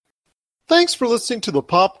Thanks for listening to the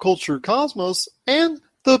Pop Culture Cosmos and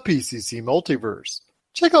the PCC Multiverse.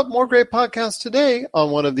 Check out more great podcasts today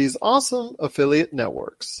on one of these awesome affiliate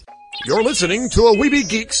networks. You're listening to a Weeby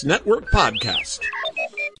Geeks Network podcast.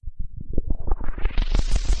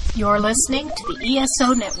 You're listening to the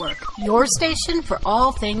ESO Network, your station for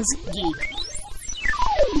all things geek.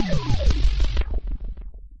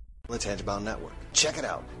 The Tangibound Network. Check it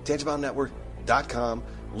out. TangiboundNetwork.com.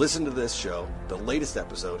 Listen to this show, the latest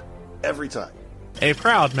episode, every time. A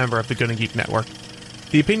proud member of the Gonna Geek Network.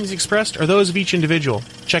 The opinions expressed are those of each individual.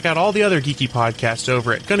 Check out all the other geeky podcasts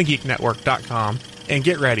over at GonnaGeekNetwork.com and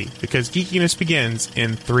get ready, because geekiness begins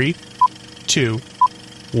in 3, 2,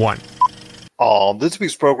 1. On this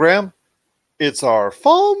week's program, it's our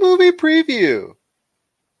fall movie preview.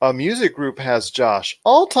 A music group has Josh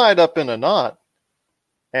all tied up in a knot.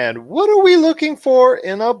 And what are we looking for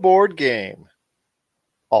in a board game?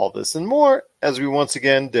 All this and more as we once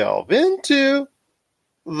again delve into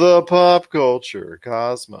the Pop Culture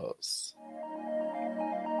Cosmos.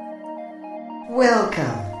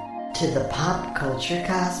 Welcome to the Pop Culture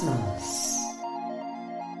Cosmos.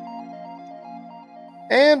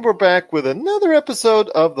 And we're back with another episode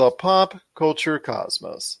of the Pop Culture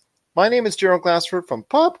Cosmos. My name is Gerald Glassford from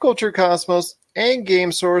Pop Culture Cosmos and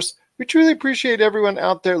Game Source. We truly appreciate everyone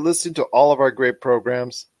out there listening to all of our great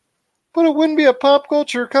programs. But it wouldn't be a Pop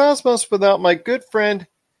Culture Cosmos without my good friend.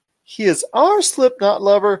 He is our Slipknot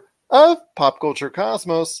lover of Pop Culture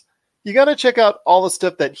Cosmos. You got to check out all the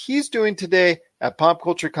stuff that he's doing today at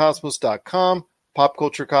popculturecosmos.com, Pop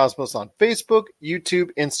Culture Cosmos on Facebook, YouTube,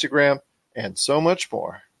 Instagram, and so much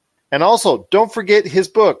more. And also, don't forget his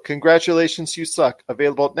book, Congratulations You Suck,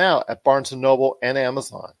 available now at Barnes & Noble and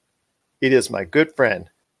Amazon. It is my good friend.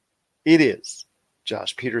 It is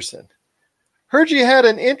Josh Peterson. Heard you had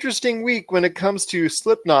an interesting week when it comes to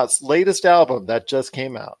Slipknot's latest album that just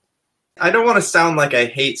came out. I don't want to sound like I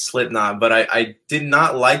hate Slipknot, but I did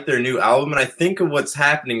not like their new album, and I think what's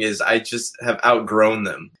happening is I just have outgrown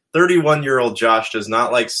them. 31-year-old Josh does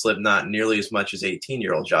not like Slipknot nearly as much as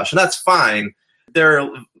 18-year-old Josh, and that's fine. Their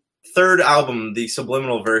third album, The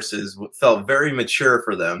Subliminal Verses, felt very mature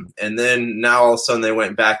for them, and then now all of a sudden they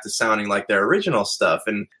went back to sounding like their original stuff,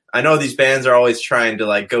 and I know these bands are always trying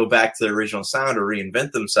to go back to the original sound or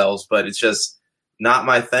reinvent themselves, but it's just not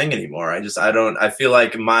my thing anymore. I feel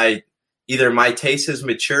like either my taste has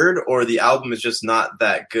matured or the album is just not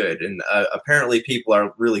that good. And apparently people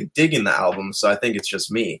are really digging the album. So I think it's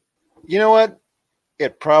just me. You know what?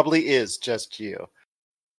 It probably is just you.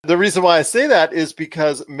 The reason why I say that is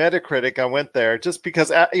because Metacritic, I went there just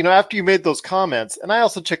because, after you made those comments, and I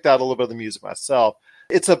also checked out a little bit of the music myself,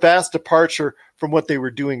 it's a vast departure from what they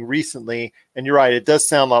were doing recently. And you're right, it does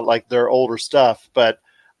sound a lot like their older stuff, but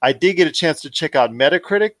I did get a chance to check out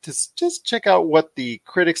Metacritic to just check out what the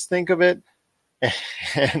critics think of it.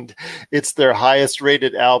 And it's their highest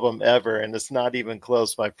rated album ever. And it's not even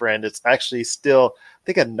close, my friend. It's actually still, I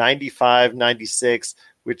think, a 95, 96,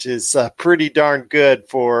 which is pretty darn good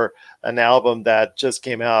for an album that just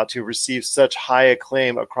came out to receive such high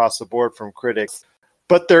acclaim across the board from critics.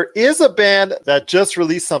 But there is a band that just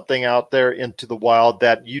released something out there into the wild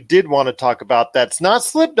that you did want to talk about. That's not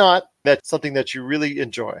Slipknot. That's something that you really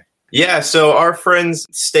enjoy. Yeah, so our friends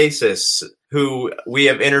Stasis, who we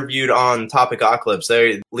have interviewed on Topicocalypse,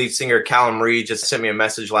 their lead singer Callum Reed just sent me a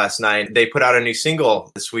message last night. They put out a new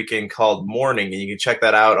single this weekend called Morning, and you can check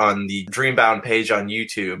that out on the Dreambound page on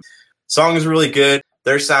YouTube. Song is really good.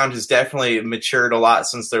 Their sound has definitely matured a lot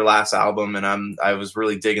since their last album, and I was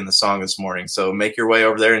really digging the song this morning. So make your way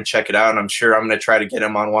over there and check it out, and I'm sure I'm going to try to get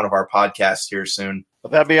him on one of our podcasts here soon. Well,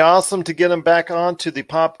 that'd be awesome to get him back on to the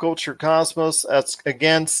Pop Culture Cosmos. That's,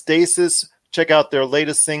 again, Stasis. Check out their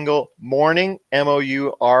latest single, Morning, Mourning.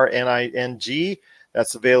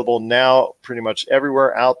 That's available now pretty much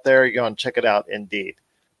everywhere out there. You go and check it out, indeed.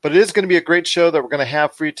 But it is going to be a great show that we're going to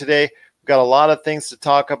have for you today. We've got a lot of things to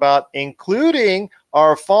talk about, including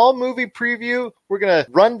our fall movie preview. We're going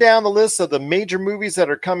to run down the list of the major movies that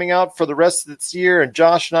are coming out for the rest of this year, and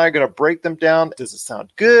Josh and I are going to break them down. Does it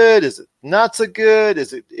sound good? Is it not so good?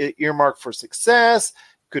 Is it earmarked for success?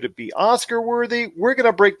 Could it be Oscar worthy? We're going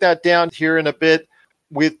to break that down here in a bit.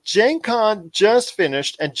 With Gen Con just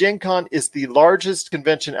finished, and Gen Con is the largest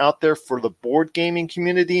convention out there for the board gaming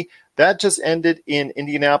community. That just ended in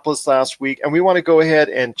Indianapolis last week, and we want to go ahead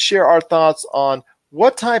and share our thoughts on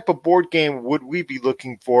what type of board game would we be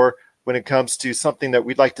looking for when it comes to something that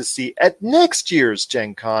we'd like to see at next year's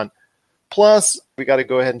Gen Con. Plus, we got to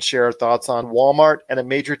go ahead and share our thoughts on Walmart and a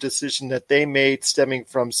major decision that they made stemming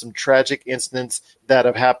from some tragic incidents that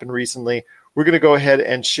have happened recently. We're going to go ahead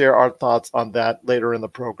and share our thoughts on that later in the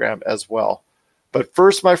program as well. But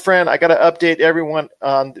first, my friend, I got to update everyone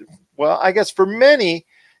on, well, I guess for many,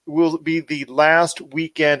 will be the last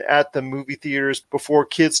weekend at the movie theaters before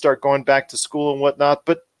kids start going back to school and whatnot.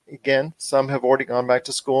 But again, some have already gone back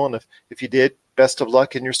to school. And if you did, best of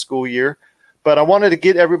luck in your school year. But I wanted to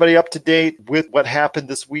get everybody up to date with what happened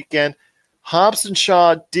this weekend. Hobbs &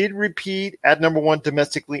 Shaw did repeat at number one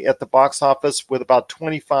domestically at the box office with about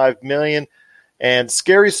 $25 million. And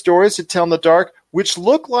Scary Stories to Tell in the Dark, which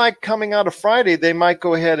looked like coming out of Friday, they might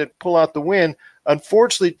go ahead and pull out the win.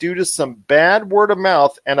 Unfortunately, due to some bad word of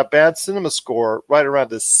mouth and a bad cinema score right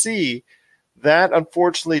around a C, that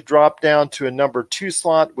unfortunately dropped down to a number 2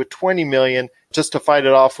 slot with $20 million, just to fight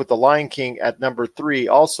it off with The Lion King at number 3,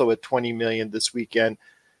 also at $20 million this weekend.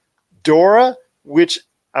 Dora, which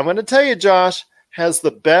I'm going to tell you, Josh, has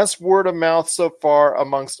the best word of mouth so far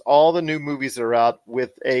amongst all the new movies that are out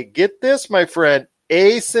with a, get this, my friend,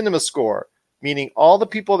 A cinema score, meaning all the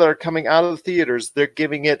people that are coming out of the theaters, they're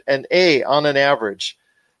giving it an A on an average.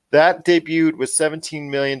 That debuted with $17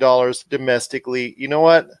 million domestically. You know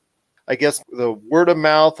what? I guess the word of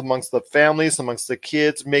mouth amongst the families, amongst the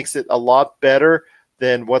kids, makes it a lot better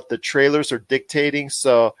than what the trailers are dictating.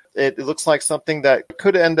 So it looks like something that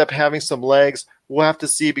could end up having some legs. We'll have to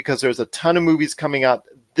see, because there's a ton of movies coming out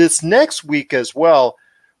this next week as well.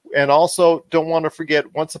 And also, don't want to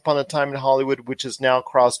forget Once Upon a Time in Hollywood, which has now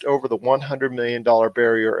crossed over the $100 million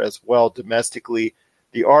barrier as well domestically.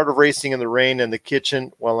 The Art of Racing in the Rain and The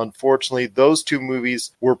Kitchen, well, unfortunately, those two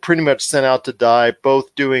movies were pretty much sent out to die,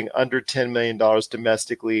 both doing under $10 million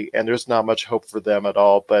domestically, and there's not much hope for them at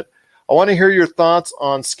all. But I want to hear your thoughts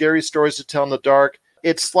on Scary Stories to Tell in the Dark.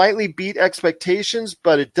 It slightly beat expectations,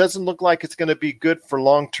 but it doesn't look like it's going to be good for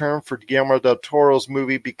long term for Guillermo del Toro's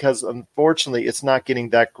movie, because unfortunately it's not getting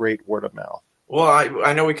that great word of mouth. Well,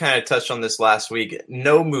 I know we kind of touched on this last week.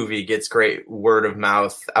 No movie gets great word of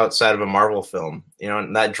mouth outside of a Marvel film,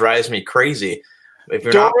 and that drives me crazy. If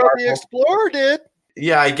you're Dora not Marvel, the Explorer did.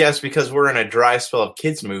 Yeah, I guess because we're in a dry spell of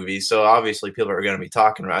kids movies, so obviously people are going to be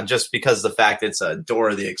talking about it, just because of the fact it's a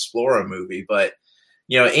Dora the Explorer movie. But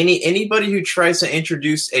anybody who tries to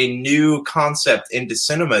introduce a new concept into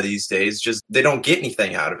cinema these days, they don't get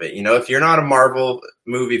anything out of it. If you're not a Marvel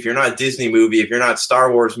movie, if you're not a Disney movie, if you're not a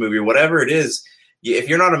Star Wars movie, or whatever it is, if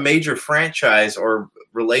you're not a major franchise or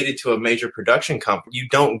related to a major production company, you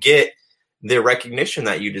don't get the recognition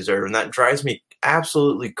that you deserve. And that drives me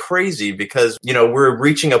absolutely crazy, because, we're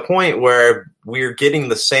reaching a point where we're getting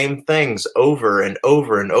the same things over and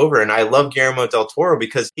over and over. And I love Guillermo del Toro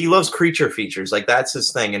because he loves creature features. Like, that's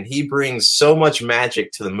his thing. And he brings so much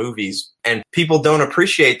magic to the movies, and people don't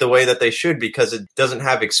appreciate the way that they should, because it doesn't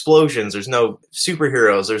have explosions. There's no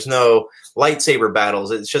superheroes. There's no lightsaber battles.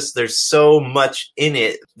 It's just, there's so much in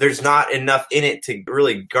it. There's not enough in it to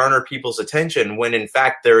really garner people's attention, when in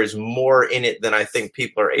fact there is more in it than I think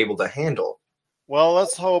people are able to handle. Well,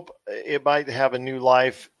 let's hope it might have a new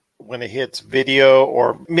life when it hits video,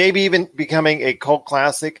 or maybe even becoming a cult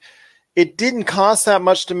classic. It didn't cost that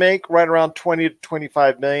much to make, right around 20 to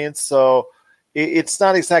 25 million. So it's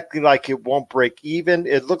not exactly like it won't break even.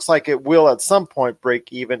 It looks like it will at some point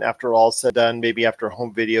break even after all said and done, maybe after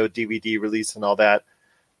home video, DVD release and all that.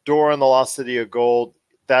 Dora and the Lost City of Gold,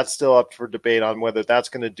 that's still up for debate on whether that's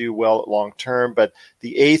going to do well long term, but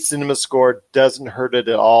the A cinema score doesn't hurt it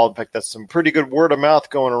at all. In fact, that's some pretty good word of mouth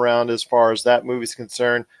going around as far as that movie's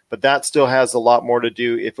concerned, but that still has a lot more to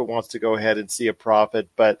do if it wants to go ahead and see a profit.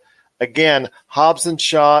 But again, Hobbs &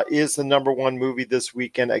 Shaw is the number one movie this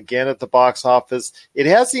weekend, again at the box office. It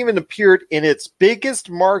hasn't even appeared in its biggest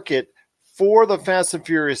market for the Fast and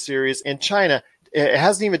Furious series in China. It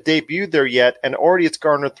hasn't even debuted there yet, and already it's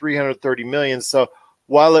garnered $330 million. So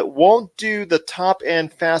while it won't do the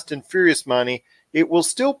top-end Fast and Furious money, it will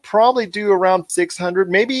still probably do around $600,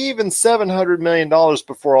 maybe even $700 million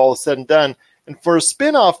before all is said and done. And for a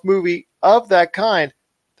spin-off movie of that kind,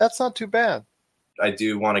 that's not too bad. I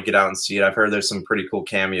do want to get out and see it. I've heard there's some pretty cool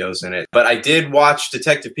cameos in it. But I did watch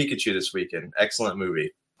Detective Pikachu this weekend. Excellent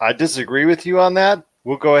movie. I disagree with you on that.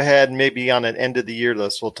 We'll go ahead and maybe on an end-of-the-year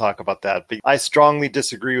list, we'll talk about that. But I strongly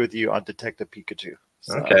disagree with you on Detective Pikachu.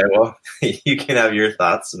 So. Okay, well, you can have your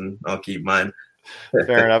thoughts, and I'll keep mine.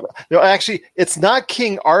 Fair enough. No, actually, it's not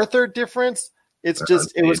King Arthur difference. It's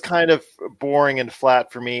just, it was kind of boring and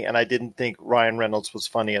flat for me, and I didn't think Ryan Reynolds was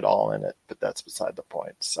funny at all in it, but that's beside the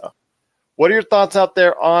point. So what are your thoughts out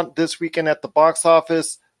there on this weekend at the box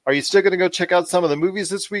office? Are you still going to go check out some of the movies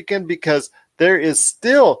this weekend? Because there is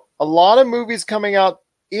still a lot of movies coming out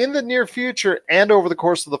in the near future and over the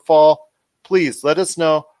course of the fall. Please let us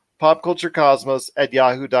know.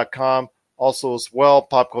 popculturecosmos@yahoo.com. Also as well,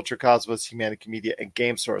 Pop Culture Cosmos, Humanity Media, and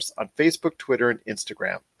Game Source on Facebook, Twitter, and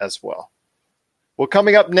Instagram as well. Well,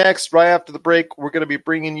 coming up next, right after the break, we're going to be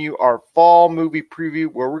bringing you our fall movie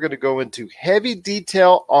preview where we're going to go into heavy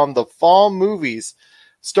detail on the fall movies,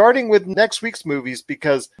 starting with next week's movies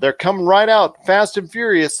because they're coming right out, Fast and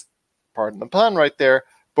Furious, pardon the pun right there,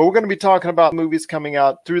 but we're going to be talking about movies coming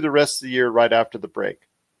out through the rest of the year right after the break.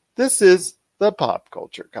 This is the Pop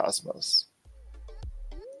Culture Cosmos.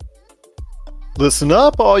 Listen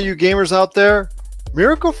up, all you gamers out there.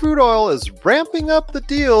 Miracle Fruit Oil is ramping up the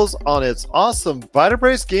deals on its awesome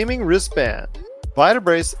Vitabrace gaming wristband.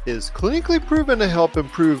 Vitabrace is clinically proven to help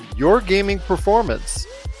improve your gaming performance.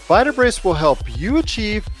 Vitabrace will help you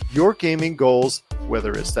achieve your gaming goals,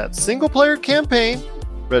 whether it's that single-player campaign,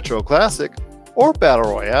 retro classic, or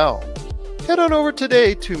battle royale. Head on over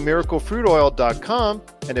today to miraclefruitoil.com,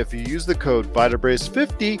 and if you use the code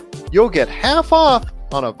Vitabrace50, you'll get half off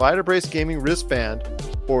on a Vitabrace gaming wristband,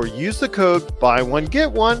 or use the code buy one get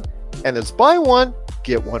one, and it's buy one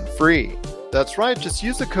get one free. That's right, just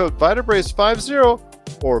use the code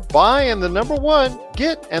Vitabrace50 or buy and the number one,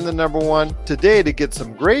 get and the number one today to get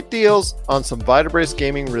some great deals on some Vitabrace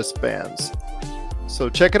gaming wristbands. So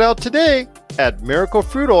check it out today at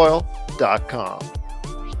miraclefruitoil.com.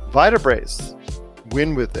 Vitabrace,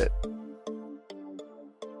 win with it.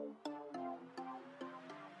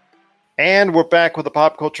 And we're back with the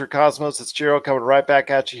Pop Culture Cosmos. It's Gerald coming right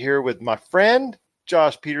back at you here with my friend,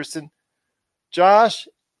 Josh Peterson. Josh,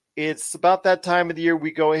 it's about that time of the year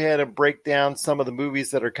we go ahead and break down some of the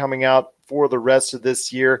movies that are coming out for the rest of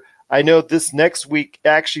this year. I know this next week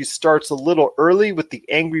actually starts a little early with the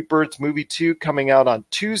Angry Birds Movie 2 coming out on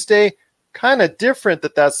Tuesday. Kind of different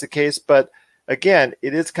that that's the case, but again,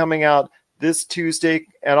 it is coming out this Tuesday,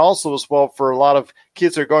 and also as well for a lot of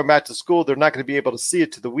kids that are going back to school, they're not going to be able to see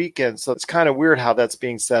it to the weekend. So it's kind of weird how that's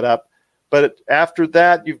being set up. But after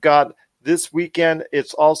that, you've got this weekend,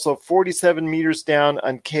 it's also 47 Meters Down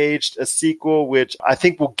Uncaged, a sequel, which I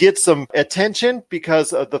think will get some attention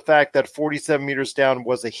because of the fact that 47 Meters Down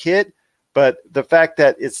was a hit. But the fact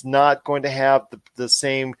that it's not going to have the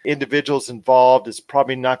same individuals involved is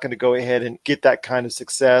probably not going to go ahead and get that kind of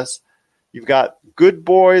success. You've got Good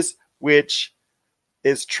Boys, which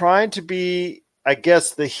is trying to be, I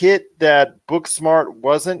guess, the hit that Booksmart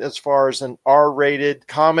wasn't as far as an R-rated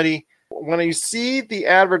comedy. When you see the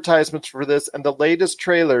advertisements for this and the latest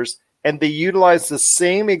trailers, and they utilize the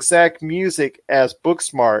same exact music as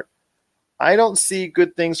Booksmart, I don't see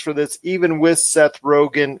good things for this, even with Seth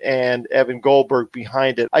Rogen and Evan Goldberg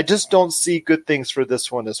behind it. I just don't see good things for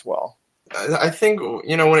this one as well. I think,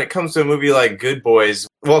 when it comes to a movie like Good Boys,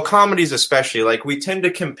 well, comedies especially, like we tend to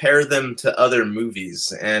compare them to other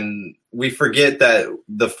movies, and we forget that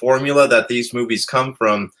the formula that these movies come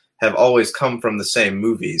from have always come from the same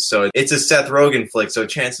movies. So it's a Seth Rogen flick, so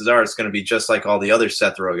chances are it's going to be just like all the other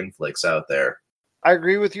Seth Rogen flicks out there. I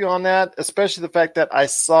agree with you on that, especially the fact that I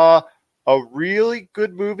saw a really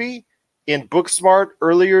good movie in Booksmart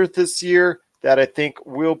earlier this year that I think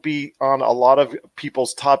will be on a lot of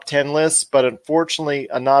people's top 10 lists, but unfortunately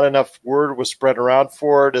not enough word was spread around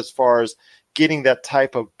for it as far as getting that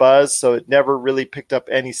type of buzz, so it never really picked up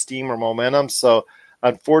any steam or momentum. So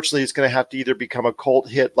unfortunately, it's going to have to either become a cult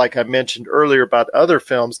hit, like I mentioned earlier about other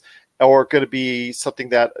films, or going to be something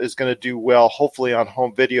that is going to do well, hopefully on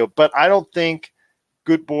home video. But I don't think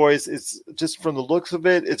Good Boys is, just from the looks of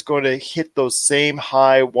it, it's going to hit those same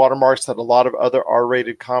high watermarks that a lot of other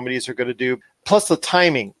R-rated comedies are going to do. Plus the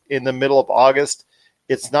timing in the middle of August,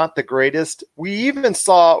 it's not the greatest. We even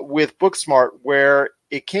saw with Booksmart where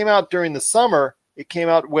it came out during the summer. It came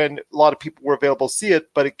out when a lot of people were available to see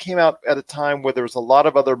it, but it came out at a time where there was a lot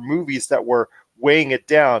of other movies that were weighing it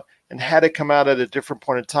down. And had it come out at a different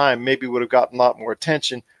point in time, maybe would have gotten a lot more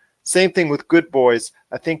attention. Same thing with Good Boys.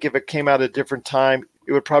 I think if it came out at a different time,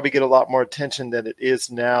 it would probably get a lot more attention than it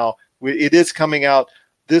is now. It is coming out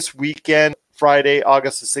this weekend, Friday,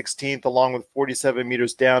 August the 16th, along with 47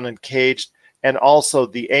 Meters Down Uncaged, and also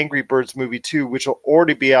the Angry Birds Movie 2, which will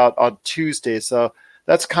already be out on Tuesday. So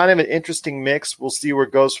that's kind of an interesting mix. We'll see where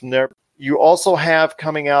it goes from there. You also have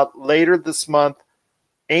coming out later this month,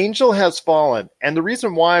 Angel Has Fallen. And the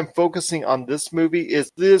reason why I'm focusing on this movie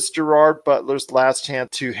is this Gerard Butler's last chance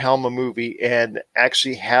to helm a movie and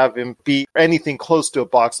actually have him be anything close to a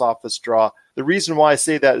box office draw. The reason why I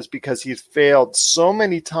say that is because he's failed so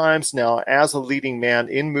many times now as a leading man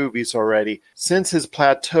in movies already since his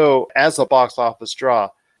plateau as a box office draw.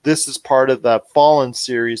 This is part of the Fallen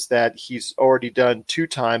series that he's already done 2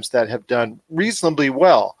 times that have done reasonably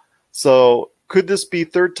well. So could this be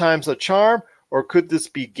third time's a charm, or could this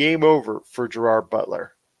be game over for Gerard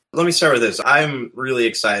Butler? Let me start with this. I'm really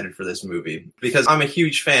excited for this movie because I'm a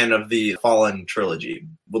huge fan of the Fallen trilogy.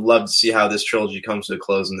 Would love to see how this trilogy comes to a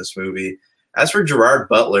close in this movie. As for Gerard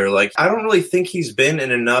Butler, like, I don't really think he's been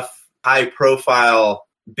in enough high-profile,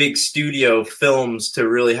 big studio films to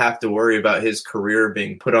really have to worry about his career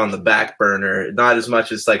being put on the back burner. Not as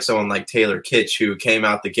much as like someone like Taylor Kitsch, who came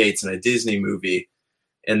out the gates in a Disney movie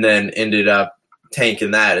and then ended up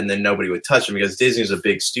tanking that, and then nobody would touch him because Disney's a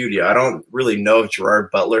big studio. I don't really know if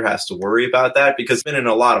Gerard Butler has to worry about that because he's been in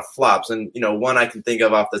a lot of flops. And, one I can think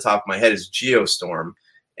of off the top of my head is Geostorm.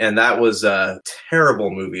 And that was a terrible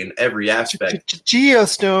movie in every aspect.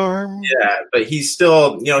 Geostorm. Yeah, but he's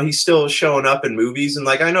still showing up in movies. And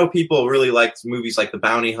like, I know people really like movies like The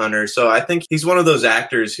Bounty Hunter. So I think he's one of those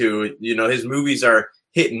actors who, his movies are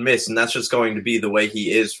hit and miss. And that's just going to be the way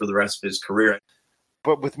he is for the rest of his career.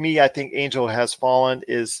 But with me, I think Angel Has Fallen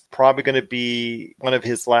is probably going to be one of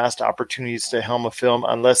his last opportunities to helm a film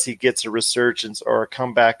unless he gets a resurgence or a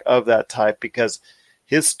comeback of that type, because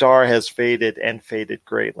his star has faded and faded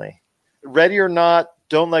greatly. Ready or Not,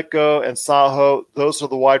 Don't Let Go, and Saho, those are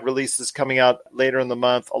the wide releases coming out later in the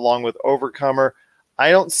month, along with Overcomer. I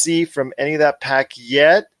don't see from any of that pack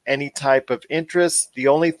yet any type of interest. The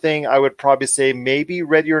only thing I would probably say, maybe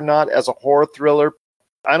Ready or Not as a horror thriller.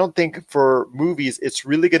 I don't think for movies it's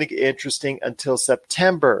really going to get interesting until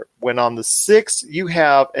September, when on the 6th you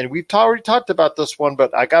have, and we've already talked about this one,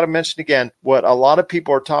 but I got to mention again what a lot of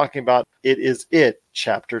people are talking about. It is It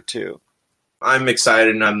Chapter 2. I'm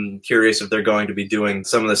excited, and I'm curious if they're going to be doing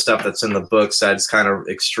some of the stuff that's in the books that's kind of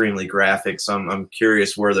extremely graphic. So I'm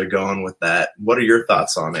curious where they're going with that. What are your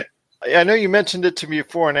thoughts on it? I know you mentioned it to me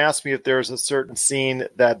before and asked me if there's a certain scene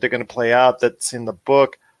that they're going to play out that's in the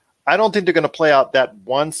book. I don't think they're going to play out that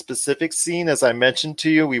one specific scene, as I mentioned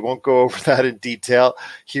to you. We won't go over that in detail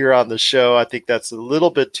here on the show. I think that's a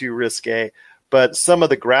little bit too risque. But some of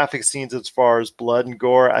the graphic scenes as far as blood and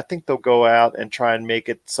gore, I think they'll go out and try and make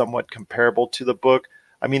it somewhat comparable to the book.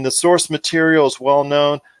 I mean, the source material is well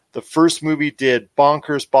known. The first movie did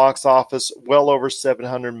bonkers box office, well over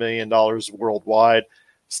 $700 million worldwide.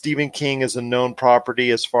 Stephen King is a known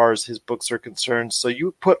property as far as his books are concerned. So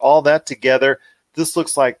you put all that together, this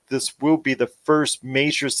looks like this will be the first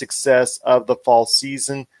major success of the fall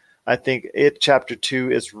season. I think It Chapter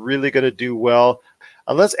 2 is really going to do well.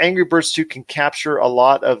 Unless Angry Birds 2 can capture a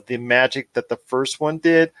lot of the magic that the first one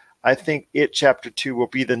did, I think It Chapter 2 will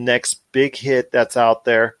be the next big hit that's out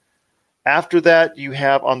there. After that, you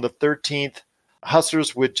have on the 13th,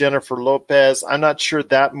 Hustlers with Jennifer Lopez. I'm not sure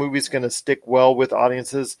that movie's going to stick well with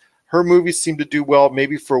audiences. Her movies seem to do well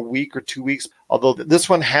maybe for a week or 2 weeks, although this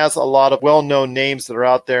one has a lot of well-known names that are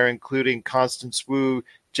out there, including Constance Wu,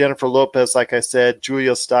 Jennifer Lopez, like I said,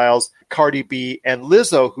 Julia Stiles, Cardi B, and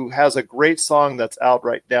Lizzo, who has a great song that's out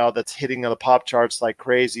right now that's hitting on the pop charts like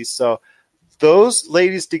crazy. So those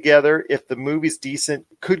ladies together, if the movie's decent,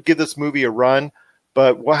 could give this movie a run,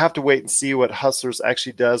 but we'll have to wait and see what Hustlers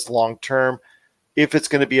actually does long term, if it's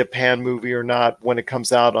going to be a pan movie or not when it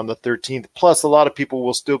comes out on the 13th. Plus, a lot of people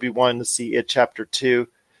will still be wanting to see It Chapter 2.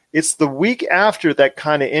 It's the week after that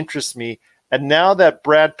kind of interests me. And now that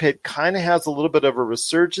Brad Pitt kind of has a little bit of a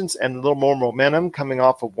resurgence and a little more momentum coming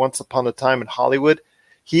off of Once Upon a Time in Hollywood,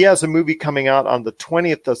 he has a movie coming out on the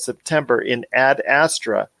 20th of September in Ad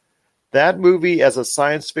Astra. That movie is a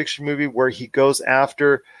science fiction movie where he goes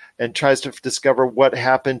after and tries to discover what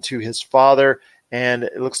happened to his father. And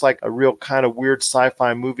it looks like a real kind of weird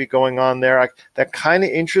sci-fi movie going on there. That kind of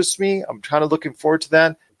interests me. I'm kind of looking forward to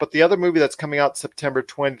that. But the other movie that's coming out September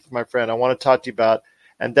 20th, my friend, I want to talk to you about,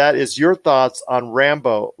 and that is your thoughts on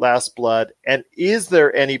Rambo: Last Blood. And is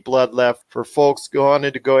there any blood left for folks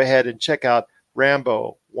wanting to go ahead and check out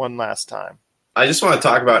Rambo one last time? I just want to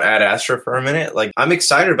talk about Ad Astra for a minute. Like, I'm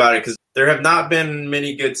excited about it because there have not been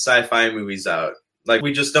many good sci-fi movies out. Like,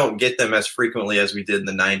 we just don't get them as frequently as we did in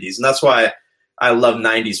the 90s. And that's why I love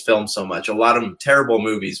 90s films so much. A lot of them terrible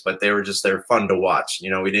movies, but they're fun to watch.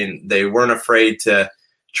 They weren't afraid to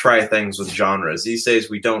try things with genres. These days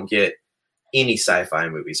we don't get any sci-fi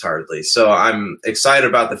movies hardly. So I'm excited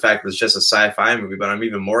about the fact that it's just a sci-fi movie, but I'm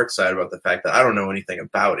even more excited about the fact that I don't know anything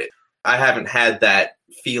about it. I haven't had that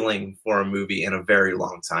feeling for a movie in a very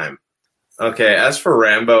long time. Okay, as for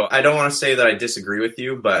Rambo, I don't want to say that I disagree with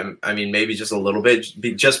you, but I mean, maybe just a little bit,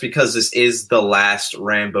 just because this is the last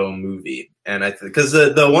Rambo movie. And because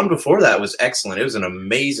the one before that was excellent. It was an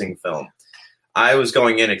amazing film. I was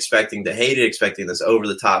going in expecting to hate it, expecting this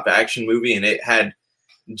over-the-top action movie, and it had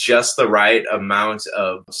just the right amount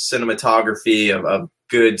of cinematography, of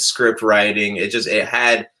good script writing. It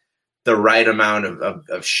had the right amount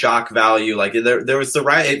of shock value. Like there was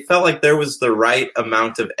it felt like there was the right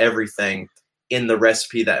amount of everything in the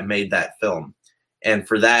recipe that made that film. And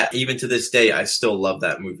for that, even to this day, I still love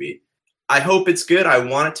that movie. I hope it's good. I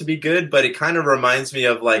want it to be good, but it kind of reminds me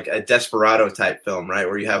of like a Desperado type film, right?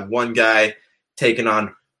 Where you have one guy taking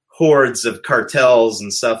on hordes of cartels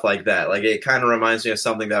and stuff like that. Like it kind of reminds me of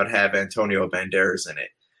something that would have Antonio Banderas in it.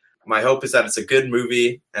 My hope is that it's a good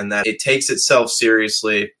movie and that it takes itself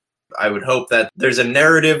seriously. I would hope that there's a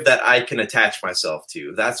narrative that I can attach myself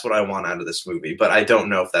to. That's what I want out of this movie, but I don't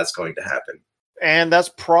know if that's going to happen. And that's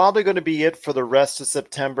probably going to be it for the rest of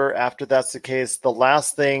September. After that's the case, the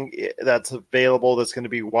last thing that's available that's going to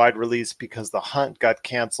be wide release, because The Hunt got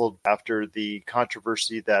canceled after the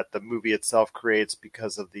controversy that the movie itself creates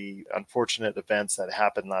because of the unfortunate events that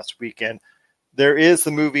happened last weekend. There is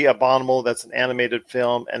the movie Abominable. That's an animated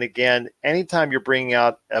film. And again, anytime you're bringing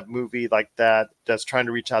out a movie like that that's trying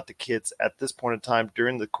to reach out to kids at this point in time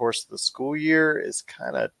during the course of the school year is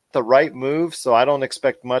kind of the right move. So I don't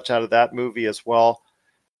expect much out of that movie as well.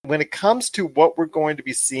 When it comes to what we're going to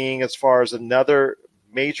be seeing as far as another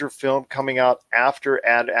major film coming out after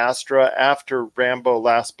Ad Astra, after Rambo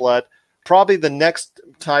Last Blood, probably the next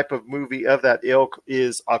type of movie of that ilk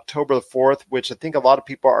is October the 4th, which I think a lot of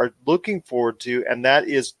people are looking forward to, and that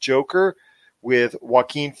is Joker, with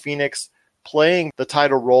Joaquin Phoenix playing the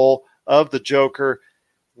title role of the Joker.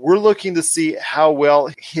 We're looking to see how well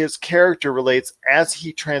his character relates as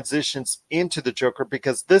he transitions into the Joker,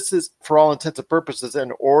 because this is, for all intents and purposes,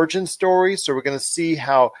 an origin story. So we're going to see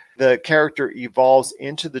how the character evolves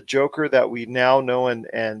into the Joker that we now know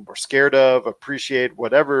and we're scared of, appreciate,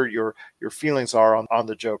 whatever your feelings are on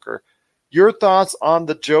the Joker. Your thoughts on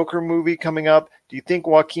the Joker movie coming up? Do you think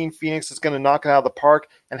Joaquin Phoenix is going to knock it out of the park?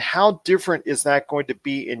 And how different is that going to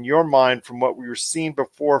be in your mind from what we were seeing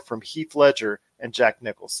before from Heath Ledger and Jack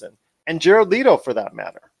Nicholson, and Jared Leto for that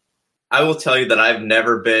matter? I will tell you that I've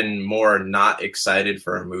never been more not excited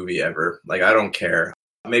for a movie ever. Like, I don't care.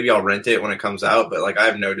 Maybe I'll rent it when it comes out, but like I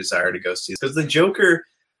have no desire to go see it. Because the Joker,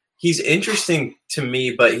 he's interesting to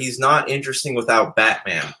me, but he's not interesting without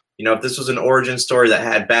Batman. You know, if this was an origin story that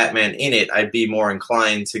had Batman in it, I'd be more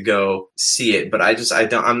inclined to go see it. But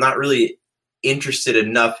I'm not really interested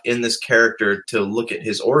enough in this character to look at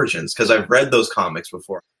his origins, because I've read those comics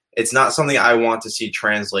before. It's not something I want to see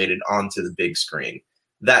translated onto the big screen.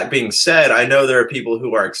 That being said, I know there are people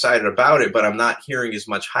who are excited about it, but I'm not hearing as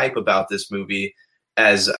much hype about this movie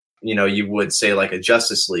as, you know, you would say like a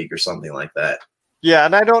Justice League or something like that. Yeah,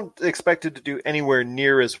 and I don't expect it to do anywhere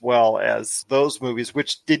near as well as those movies,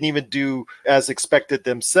 which didn't even do as expected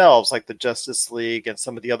themselves, like the Justice League and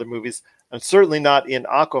some of the other movies, and certainly not in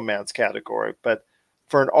Aquaman's category. But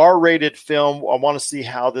for an R-rated film, I want to see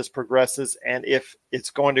how this progresses and if it's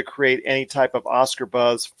going to create any type of Oscar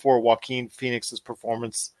buzz for Joaquin Phoenix's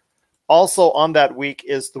performance. Also on that week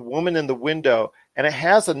is The Woman in the Window, and it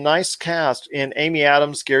has a nice cast in Amy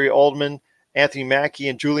Adams, Gary Oldman, Anthony Mackie,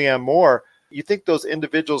 and Julianne Moore. You think those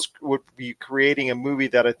individuals would be creating a movie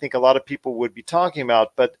that I think a lot of people would be talking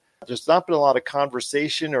about, but there's not been a lot of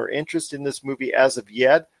conversation or interest in this movie as of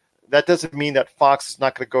yet. That doesn't mean that Fox is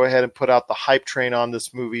not going to go ahead and put out the hype train on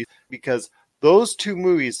this movie, because those two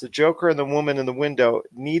movies, The Joker and The Woman in the Window,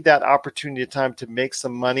 need that opportunity of time to make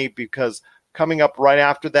some money, because coming up right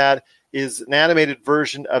after that is an animated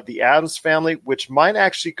version of The Addams Family, which might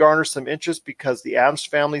actually garner some interest because The Addams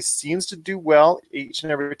Family seems to do well each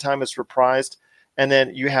and every time it's reprised. And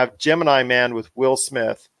then you have Gemini Man with Will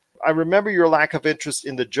Smith. I remember your lack of interest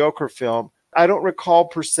in the Joker film. I don't recall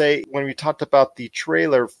per se when we talked about the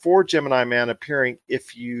trailer for Gemini Man appearing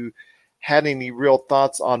if you had any real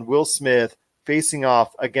thoughts on Will Smith facing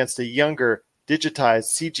off against a younger,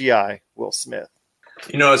 digitized CGI Will Smith.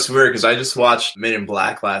 You know, it's weird because I just watched Men in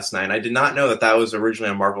Black last night. I did not know that was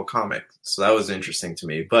originally a Marvel comic, so that was interesting to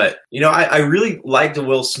me. But, you know, I really liked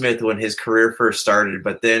Will Smith when his career first started,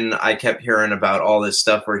 but then I kept hearing about all this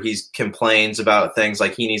stuff where he complains about things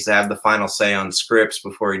like he needs to have the final say on scripts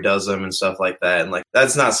before he does them and stuff like that. And, like,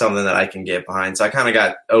 that's not something that I can get behind. So I kind of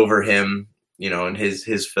got over him, you know, in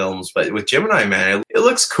his films. But with Gemini Man, it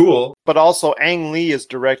looks cool. But also Ang Lee is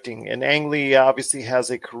directing, and Ang Lee obviously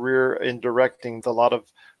has a career in directing a lot of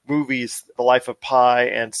movies, The Life of Pi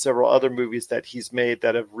and several other movies that he's made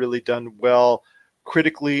that have really done well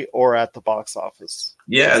critically or at the box office.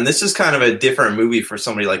 Yeah, and this is kind of a different movie for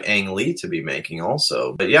somebody like Ang Lee to be making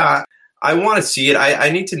also. But yeah, I want to see it. I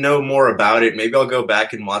need to know more about it. Maybe I'll go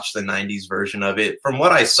back and watch the 90s version of it. From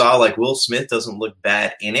what I saw, like, Will Smith doesn't look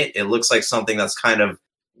bad in it. It looks like something that's kind of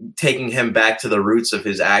taking him back to the roots of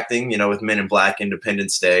his acting, you know, with Men in Black,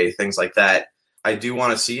 Independence Day, things like that. I do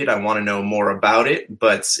want to see it. I want to know more about it,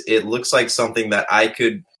 but it looks like something that I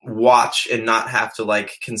could watch and not have to,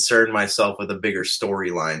 like, concern myself with a bigger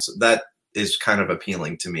storyline. So that is kind of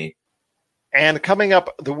appealing to me. And coming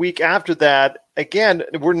up the week after that, again,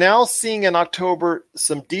 we're now seeing in October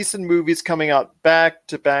some decent movies coming out back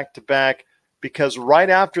to back to back, because right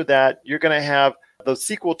after that, you're going to have the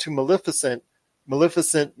sequel to Maleficent,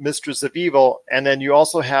 Mistress of Evil, and then you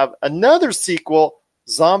also have another sequel,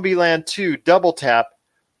 Zombieland 2, Double Tap.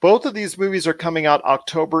 Both of these movies are coming out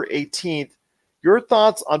October 18th. Your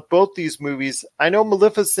thoughts on both these movies? I know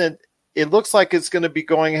Maleficent, it looks like it's going to be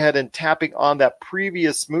going ahead and tapping on that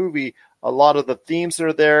previous movie. A lot of the themes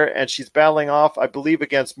are there, and she's battling off, I believe,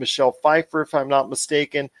 against Michelle Pfeiffer, if I'm not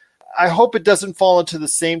mistaken. I hope it doesn't fall into the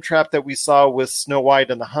same trap that we saw with Snow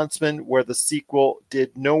White and the Huntsman, where the sequel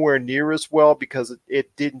did nowhere near as well because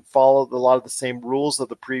it didn't follow a lot of the same rules of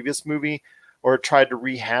the previous movie, or it tried to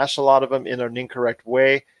rehash a lot of them in an incorrect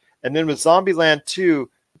way. And then with Zombieland 2,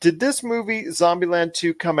 did this movie, Zombieland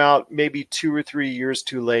 2, come out maybe 2 or 3 years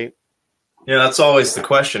too late? Yeah, that's always the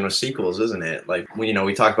question with sequels, isn't it? Like, we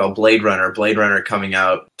talk about Blade Runner coming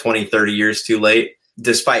out 20, 30 years too late,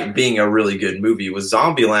 despite being a really good movie. With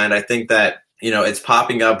Zombieland, I think that, it's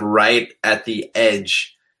popping up right at the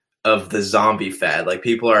edge of the zombie fad. Like,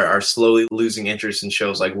 people are slowly losing interest in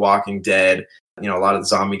shows like Walking Dead, a lot of the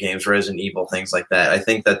zombie games, Resident Evil, things like that. I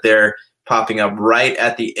think that they're popping up right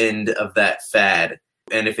at the end of that fad.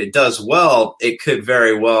 And if it does well, it could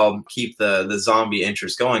very well keep the zombie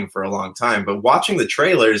interest going for a long time. But watching the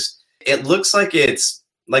trailers, it looks like it's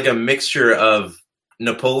like a mixture of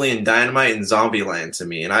Napoleon Dynamite and Zombieland to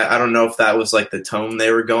me. And I don't know if that was like the tone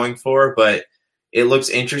they were going for, but it looks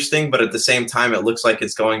interesting. But at the same time, it looks like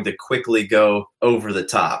it's going to quickly go over the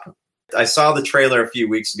top. I saw the trailer a few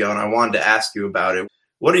weeks ago, and I wanted to ask you about it.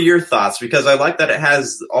 What are your thoughts? Because I like that it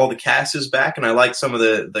has all the cast is back, and I like some of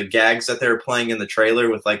the gags that they're playing in the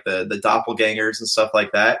trailer with like the doppelgangers and stuff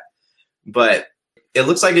like that. But it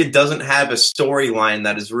looks like it doesn't have a storyline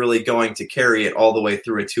that is really going to carry it all the way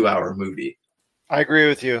through a 2-hour movie. I agree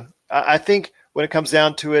with you. I think when it comes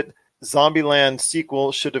down to it, Zombieland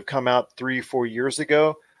sequel should have come out 3-4 years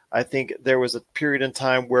ago. I think there was a period in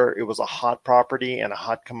time where it was a hot property and a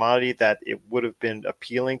hot commodity that it would have been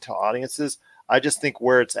appealing to audiences. I just think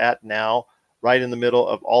where it's at now, right in the middle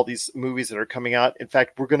of all these movies that are coming out. In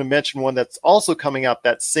fact, we're going to mention one that's also coming out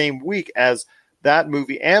that same week as that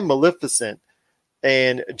movie and Maleficent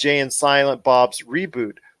and Jay and Silent Bob's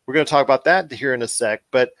reboot. We're going to talk about that here in a sec,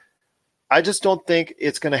 but I just don't think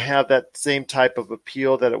it's going to have that same type of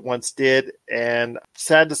appeal that it once did. And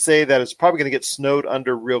sad to say that it's probably going to get snowed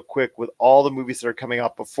under real quick with all the movies that are coming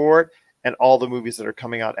out before it and all the movies that are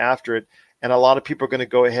coming out after it. And a lot of people are going to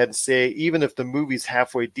go ahead and say, even if the movie's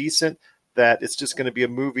halfway decent, that it's just going to be a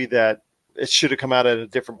movie that it should have come out at a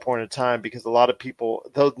different point in time, because a lot of people,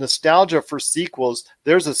 though nostalgia for sequels,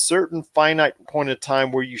 there's a certain finite point in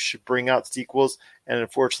time where you should bring out sequels. And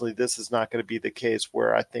unfortunately, this is not going to be the case,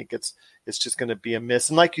 where I think it's just going to be a miss.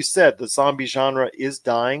 And like you said, the zombie genre is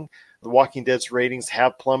dying. The Walking Dead's ratings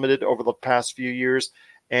have plummeted over the past few years,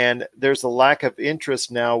 and there's a lack of interest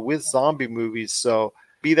now with zombie movies. So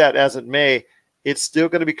be that as it may, it's still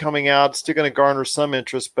going to be coming out, still going to garner some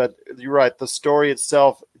interest, but you're right, the story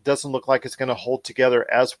itself doesn't look like it's going to hold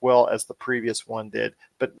together as well as the previous one did.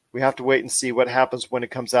 But we have to wait and see what happens when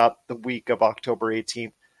it comes out the week of October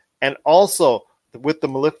 18th. And also, with the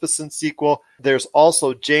Maleficent sequel, there's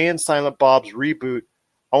also Jay and Silent Bob's reboot.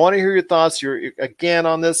 I want to hear your thoughts again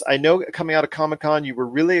on this. I know coming out of Comic-Con, you were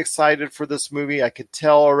really excited for this movie. I could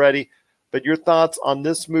tell already. But your thoughts on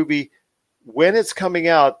this movie, when it's coming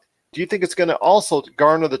out, do you think it's going to also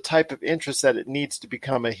garner the type of interest that it needs to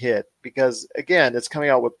become a hit? Because, again, it's coming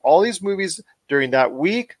out with all these movies during that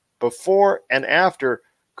week, before and after.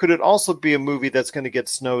 Could it also be a movie that's going to get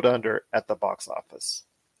snowed under at the box office?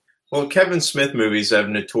 Well, Kevin Smith movies have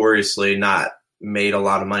notoriously not made a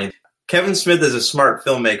lot of money. Kevin Smith is a smart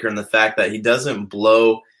filmmaker in the fact that he doesn't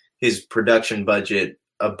blow his production budget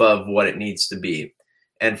above what it needs to be.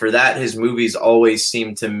 And for that, his movies always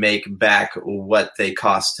seem to make back what they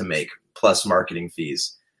cost to make, plus marketing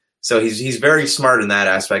fees. So he's very smart in that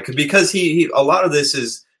aspect, because he a lot of this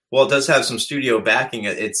is, well, it does have some studio backing.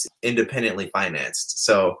 It's independently financed.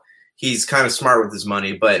 So he's kind of smart with his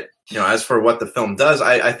money. But, as for what the film does,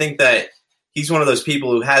 I think that he's one of those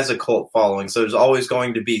people who has a cult following. So there's always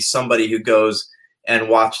going to be somebody who goes and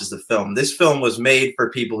watches the film. This film was made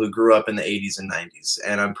for people who grew up in the 80s and 90s,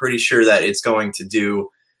 and I'm pretty sure that it's going to do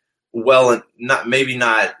well, and not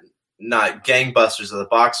gangbusters at the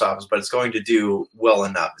box office, but it's going to do well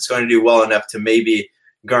enough. It's going to do well enough to maybe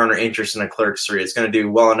garner interest in a Clerks 3. It's going to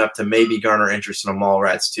do well enough to maybe garner interest in a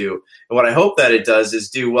Mallrats 2. And what I hope that it does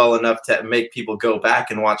is do well enough to make people go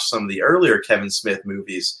back and watch some of the earlier Kevin Smith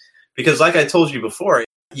movies. Because like I told you before,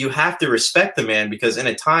 you have to respect the man, because in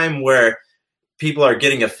a time where people are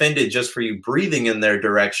getting offended just for you breathing in their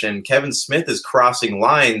direction, Kevin Smith is crossing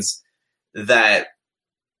lines that,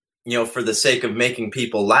 for the sake of making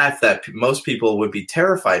people laugh, that most people would be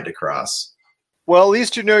terrified to cross. Well, at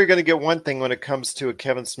least you're going to get one thing when it comes to a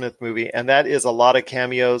Kevin Smith movie, and that is a lot of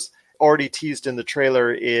cameos. Already teased in the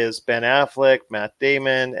trailer is Ben Affleck, Matt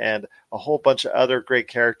Damon, and a whole bunch of other great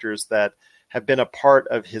characters that have been a part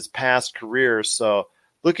of his past career. So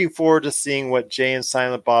looking forward to seeing what Jay and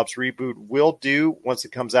Silent Bob's reboot will do once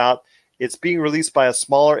it comes out. It's being released by a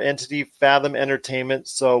smaller entity, Fathom Entertainment,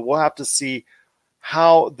 so we'll have to see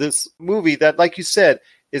how this movie that, like you said,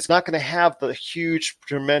 is not going to have the huge,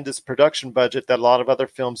 tremendous production budget that a lot of other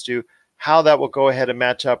films do, how that will go ahead and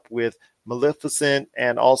match up with Maleficent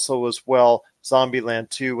and also as well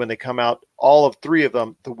Zombieland 2 when they come out, all of three of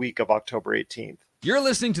them, the week of October 18th. You're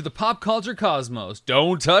listening to the Pop Culture Cosmos.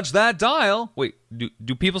 Don't touch that dial. Wait,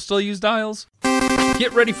 do people still use dials?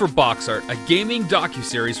 Get ready for Box Art, a gaming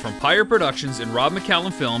docuseries from Pyre Productions and Rob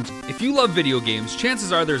McCallum Films. If you love video games,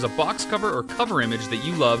 chances are there's a box cover or cover image that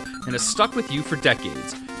you love and has stuck with you for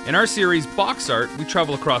decades. In our series, Box Art, we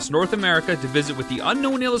travel across North America to visit with the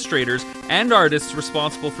unknown illustrators and artists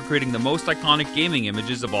responsible for creating the most iconic gaming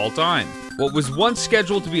images of all time. What was once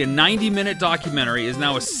scheduled to be a 90-minute documentary is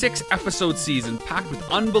now a 6-episode season packed with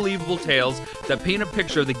unbelievable tales that paint a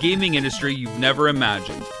picture of the gaming industry you've never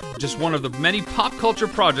imagined. Just one of the many pop culture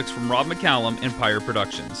projects from Rob McCallum and Pyre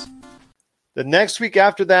Productions. The next week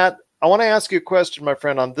after that, I want to ask you a question, my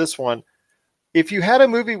friend, on this one. If you had a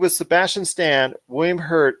movie with Sebastian Stan, William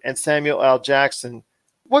Hurt, and Samuel L. Jackson,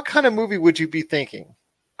 what kind of movie would you be thinking?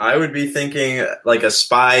 I would be thinking like a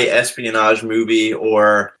spy espionage movie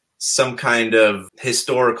or some kind of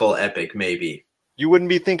historical epic, maybe. You wouldn't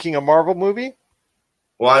be thinking a Marvel movie?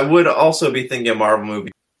 Well, I would also be thinking a Marvel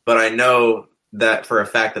movie, but I know that for a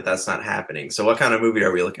fact that that's not happening. So what kind of movie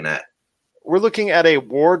are we looking at? We're looking at a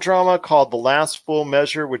war drama called The Last Full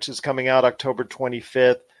Measure, which is coming out October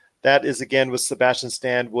 25th. That is, again, with Sebastian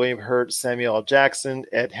Stan, William Hurt, Samuel L. Jackson,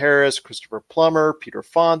 Ed Harris, Christopher Plummer, Peter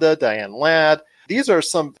Fonda, Diane Ladd. These are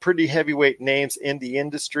some pretty heavyweight names in the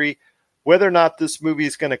industry. Whether or not this movie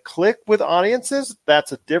is going to click with audiences,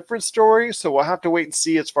 that's a different story. So we'll have to wait and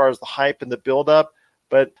see as far as the hype and the build-up.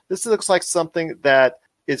 But this looks like something that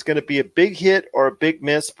is going to be a big hit or a big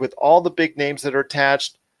miss with all the big names that are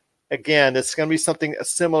attached. Again, it's going to be something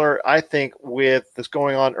similar, I think, with this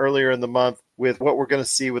going on earlier in the month with what we're going to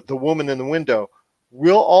see with The Woman in the Window.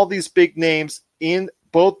 Will all these big names in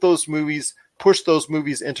both those movies push those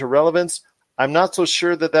movies into relevance? I'm not so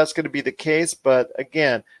sure that that's going to be the case, but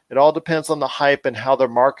again, it all depends on the hype and how they're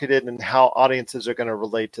marketed and how audiences are going to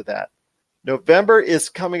relate to that. November is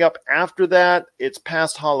coming up after that. It's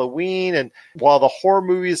past Halloween, and while the horror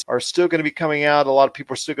movies are still going to be coming out, a lot of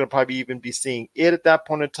people are still going to probably even be seeing it at that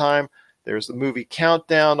point in time. There's the movie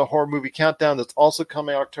Countdown, the horror movie Countdown, that's also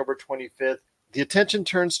coming October 25th. The attention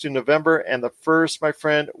turns to November and the 1st, my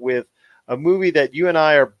friend, with a movie that you and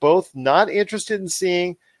I are both not interested in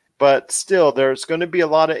seeing, but still there's going to be a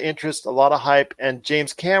lot of interest, a lot of hype, and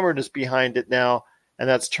James Cameron is behind it now, and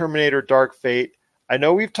that's Terminator Dark Fate. I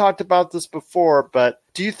know we've talked about this before, but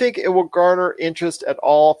do you think it will garner interest at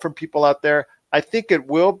all from people out there? I think it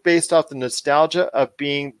will, based off the nostalgia of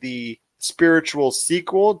being the spiritual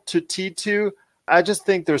sequel to T2. I just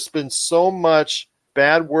think there's been so much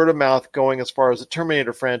bad word of mouth going as far as the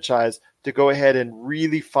Terminator franchise to go ahead and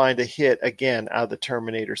really find a hit again out of the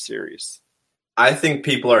Terminator series. I think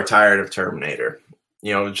people are tired of Terminator.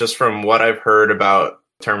 Just from what I've heard about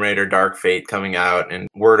Terminator Dark Fate coming out and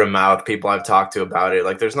word of mouth, people I've talked to about it,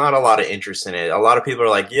 like there's not a lot of interest in it. A lot of people are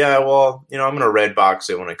like, yeah, well, I'm going to red box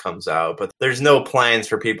it when it comes out, but there's no plans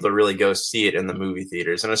for people to really go see it in the movie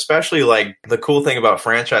theaters. And especially like the cool thing about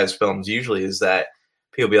franchise films usually is that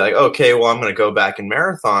people be like, okay, well, I'm going to go back and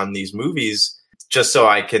marathon these movies just so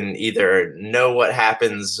I can either know what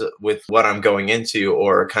happens with what I'm going into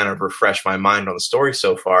or kind of refresh my mind on the story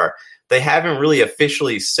so far. They haven't really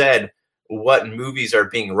officially said what movies are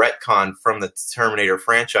being retconned from the Terminator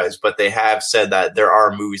franchise, but they have said that there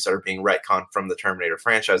are movies that are being retconned from the Terminator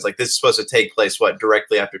franchise. Like this is supposed to take place,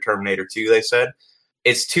 directly after Terminator 2, they said.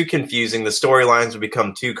 It's too confusing. The storylines have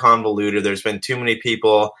become too convoluted. There's been too many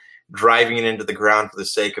people driving it into the ground for the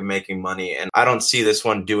sake of making money. And I don't see this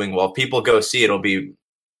one doing well. People go see it, it'll be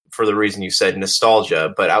for the reason you said,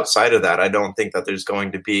 nostalgia. But outside of that, I don't think that there's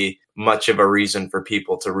going to be much of a reason for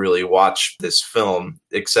people to really watch this film,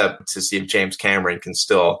 except to see if James Cameron can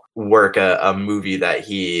still work a movie that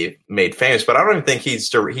he made famous. But I don't even think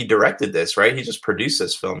he directed this, right? He just produced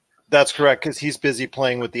this film. That's correct, because he's busy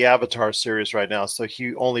playing with the Avatar series right now. So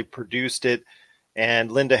he only produced it.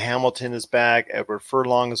 And Linda Hamilton is back. Edward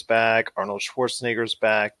Furlong is back. Arnold Schwarzenegger is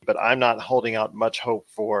back. But I'm not holding out much hope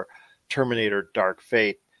for Terminator Dark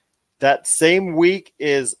Fate. That same week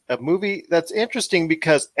is a movie that's interesting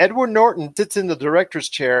because Edward Norton sits in the director's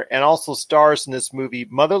chair and also stars in this movie,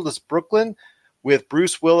 Motherless Brooklyn, with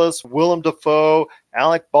Bruce Willis, Willem Dafoe,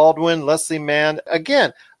 Alec Baldwin, Leslie Mann.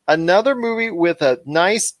 Again, another movie with a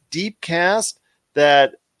nice, deep cast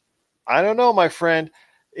that, I don't know, my friend.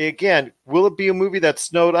 Again, will it be a movie that's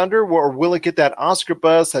snowed under, or will it get that Oscar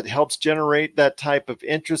buzz that helps generate that type of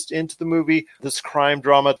interest into the movie? This crime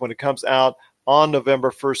drama, when it comes out on November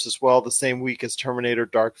 1st as well, the same week as Terminator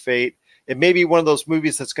Dark Fate. It may be one of those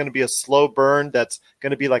movies that's going to be a slow burn, that's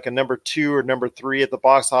going to be like a number 2 or number 3 at the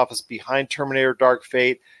box office behind Terminator Dark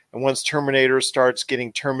Fate. And once Terminator starts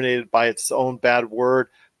getting terminated by its own bad word,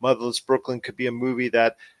 Motherless Brooklyn could be a movie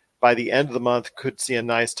that by the end of the month could see a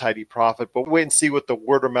nice tidy profit. But wait and see what the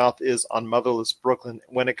word of mouth is on Motherless Brooklyn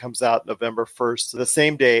when it comes out November 1st, the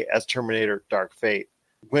same day as Terminator Dark Fate.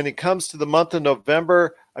 When it comes to the month of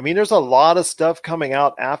November, I mean, there's a lot of stuff coming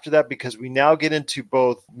out after that because we now get into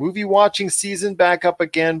both movie watching season back up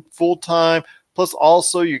again full time, plus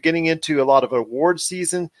also you're getting into a lot of award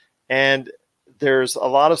season, and there's a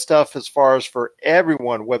lot of stuff as far as for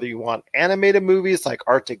everyone, whether you want animated movies like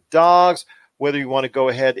Arctic Dogs, whether you want to go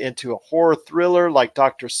ahead into a horror thriller like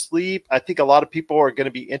Dr. Sleep. I think a lot of people are going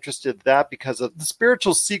to be interested in that because of the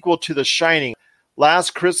spiritual sequel to The Shining,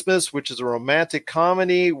 Last Christmas, which is a romantic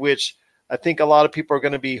comedy, which I think a lot of people are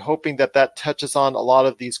going to be hoping that that touches on a lot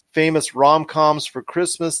of these famous rom-coms for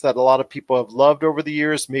Christmas that a lot of people have loved over the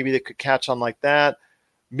years. Maybe they could catch on like that.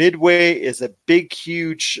 Midway is a big,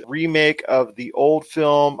 huge remake of the old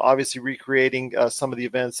film, obviously recreating some of the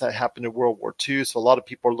events that happened in World War II. So a lot of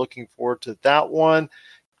people are looking forward to that one.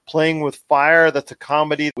 Playing with Fire, that's a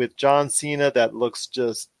comedy with John Cena that looks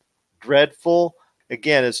just dreadful.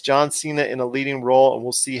 Again, it's John Cena in a leading role, and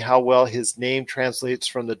we'll see how well his name translates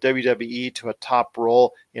from the WWE to a top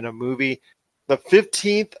role in a movie. The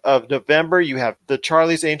 15th of November, you have the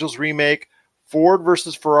Charlie's Angels remake, Ford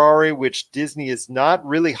versus Ferrari, which Disney is not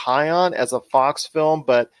really high on as a Fox film,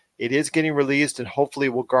 but it is getting released and hopefully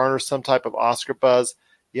will garner some type of Oscar buzz.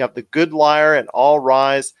 You have The Good Liar and All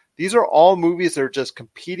Rise. These are all movies that are just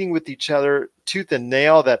competing with each other tooth and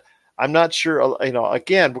nail that I'm not sure,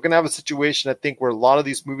 again, we're going to have a situation, I think, where a lot of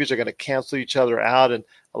these movies are going to cancel each other out and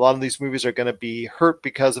a lot of these movies are going to be hurt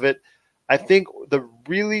because of it. I think the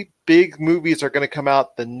really big movies are going to come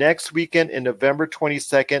out the next weekend in November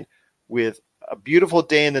 22nd with A Beautiful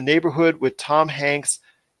Day in the Neighborhood with Tom Hanks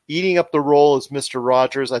eating up the role as Mr.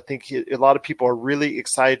 Rogers. I think a lot of people are really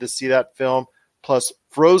excited to see that film. Plus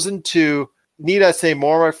Frozen 2. Need I say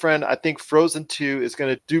more, my friend? I think Frozen 2 is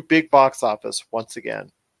going to do big box office once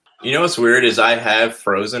again. You know what's weird is I have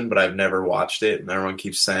Frozen, but I've never watched it. And everyone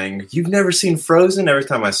keeps saying, you've never seen Frozen? Every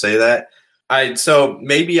time I say that. So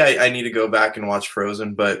maybe I need to go back and watch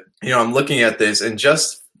Frozen. But, I'm looking at this, and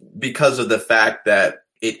just because of the fact that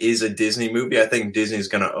it is a Disney movie, I think Disney's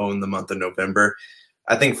going to own the month of November.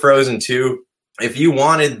 I think Frozen 2, if you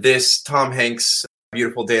wanted this Tom Hanks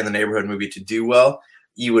Beautiful Day in the Neighborhood movie to do well,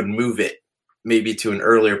 you would move it maybe to an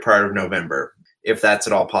earlier part of November, if that's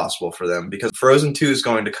at all possible for them, because Frozen 2 is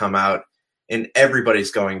going to come out and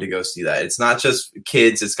everybody's going to go see that. It's not just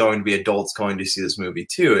kids, it's going to be adults going to see this movie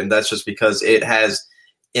too. And that's just because it has,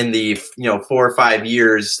 in the 4 or 5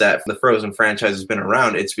 years that the Frozen franchise has been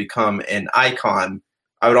around, it's become an icon.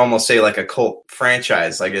 I would almost say like a cult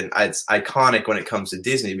franchise. It's iconic when it comes to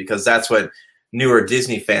Disney, because that's what newer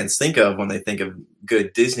Disney fans think of when they think of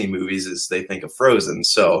good Disney movies, is they think of Frozen.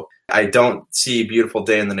 So I don't see Beautiful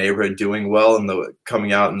Day in the Neighborhood doing well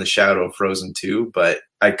coming out in the shadow of Frozen 2, but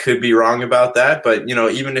I could be wrong about that. But,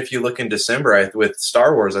 even if you look in December with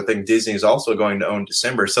Star Wars, I think Disney is also going to own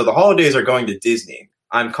December. So the holidays are going to Disney.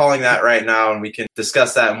 I'm calling that right now, and we can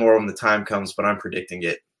discuss that more when the time comes, but I'm predicting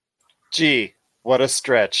it. Gee, what a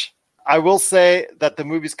stretch. I will say that the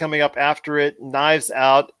movie's coming up after it, Knives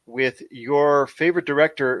Out, with your favorite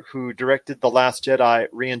director who directed The Last Jedi,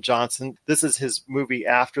 Rian Johnson. This is his movie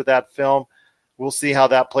after that film. We'll see how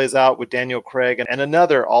that plays out with Daniel Craig and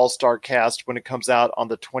another all-star cast when it comes out on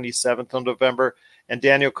the 27th of November. And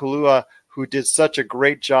Daniel Kaluuya, who did such a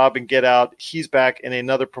great job in Get Out, he's back in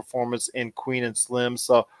another performance in Queen and Slim.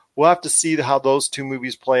 So we'll have to see how those two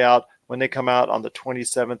movies play out when they come out on the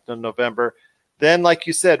 27th of November. Then, like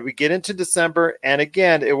you said, we get into December, and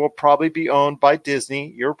again, it will probably be owned by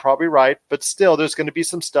Disney. You're probably right, but still, there's going to be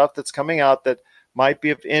some stuff that's coming out that might be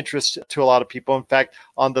of interest to a lot of people. In fact,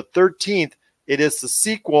 on the 13th, it is the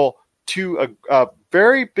sequel to a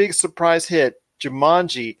very big surprise hit,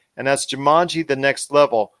 Jumanji, and that's Jumanji: The Next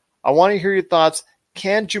Level. I want to hear your thoughts.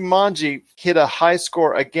 Can Jumanji hit a high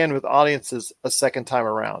score again with audiences a second time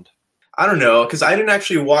around? I don't know, because I didn't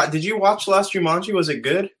actually watch. Did you watch last Jumanji? Was it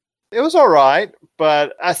good? It was all right,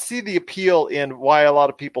 but I see the appeal in why a lot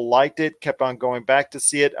of people liked it, kept on going back to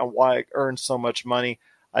see it, and why it earned so much money.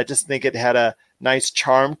 I just think it had a nice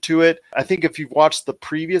charm to it. I think if you've watched the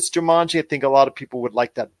previous Jumanji, I think a lot of people would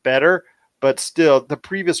like that better. But still, the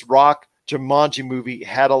previous Rock Jumanji movie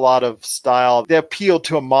had a lot of style. They appealed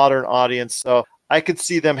to a modern audience. So I could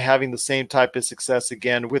see them having the same type of success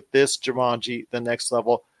again with this Jumanji, the next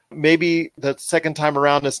level. Maybe the second time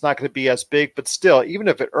around it's not going to be as big, but still, even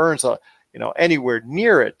if it earns anywhere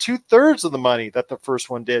near it, 2/3 of the money that the first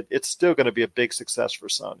one did, it's still going to be a big success for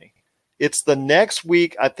Sony. It's the next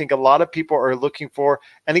week I think a lot of people are looking for.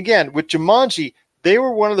 And again, with Jumanji, they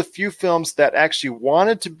were one of the few films that actually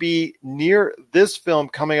wanted to be near this film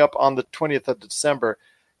coming up on the 20th of December,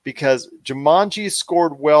 because Jumanji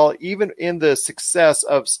scored well even in the success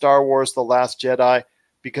of Star Wars The Last Jedi,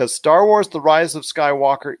 because Star Wars The Rise of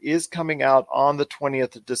Skywalker is coming out on the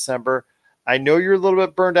 20th of December. I know you're a little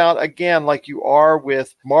bit burned out again, like you are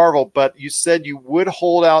with Marvel, but you said you would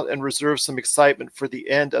hold out and reserve some excitement for the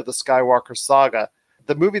end of the Skywalker saga.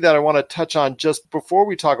 The movie that I want to touch on just before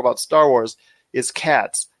we talk about Star Wars is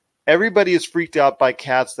Cats. Everybody is freaked out by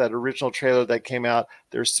Cats, that original trailer that came out.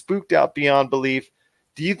 They're spooked out beyond belief.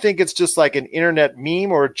 Do you think it's just like an internet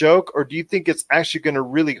meme or a joke, or do you think it's actually going to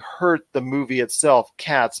really hurt the movie itself,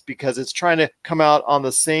 Cats, because it's trying to come out on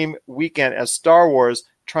the same weekend as Star Wars,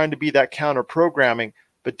 trying to be that counter programming?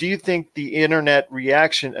 But do you think the internet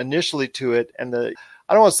reaction initially to it, and I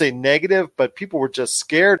don't want to say negative, but people were just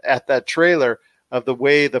scared at that trailer of the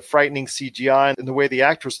way the frightening CGI and the way the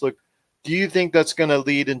actors look, do you think that's going to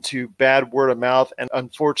lead into bad word of mouth and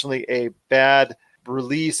unfortunately a bad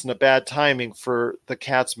release and a bad timing for the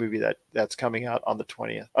Cats movie that's coming out on the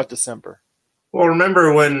 20th of December? Well,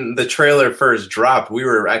 remember when the trailer first dropped, we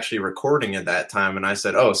were actually recording at that time, and I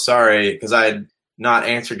said, oh, sorry, because I had not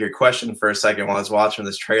answered your question for a second while I was watching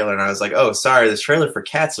this trailer, and I was like, oh, sorry, this trailer for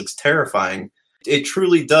Cats looks terrifying. It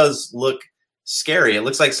truly does look scary. It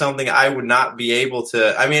looks like something I would not be able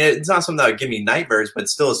to, I mean, it's not something that would give me nightmares, but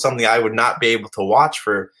still is something I would not be able to watch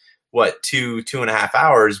for, 2.5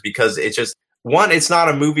 hours, because it's just, one, it's not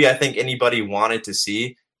a movie I think anybody wanted to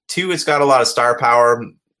see. Two, it's got a lot of star power,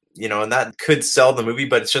 and that could sell the movie,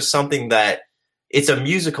 but it's just something that, it's a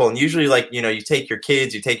musical, and usually, you take your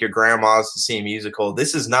kids, you take your grandmas to see a musical.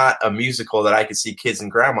 This is not a musical that I could see kids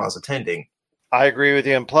and grandmas attending. I agree with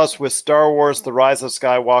you. And plus, with Star Wars The Rise of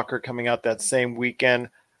Skywalker coming out that same weekend,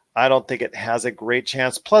 I don't think it has a great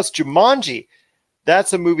chance. Plus, Jumanji,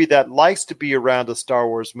 that's a movie that likes to be around a Star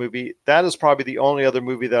Wars movie. That is probably the only other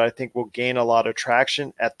movie that I think will gain a lot of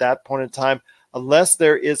traction at that point in time, unless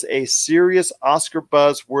there is a serious Oscar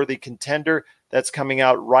buzz-worthy contender that's coming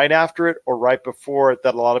out right after it or right before it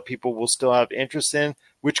that a lot of people will still have interest in,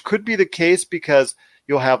 which could be the case because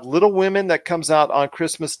you'll have Little Women that comes out on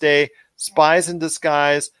Christmas Day, Spies in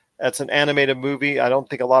Disguise. That's an animated movie. I don't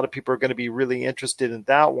think a lot of people are going to be really interested in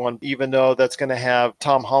that one, even though that's going to have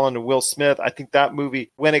Tom Holland and Will Smith. I think that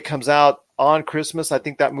movie, when it comes out on Christmas, I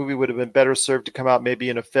think that movie would have been better served to come out maybe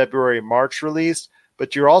in a February, March release.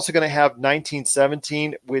 But you're also going to have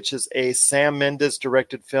 1917, which is a Sam Mendes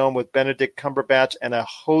directed film with Benedict Cumberbatch and a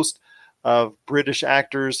host of British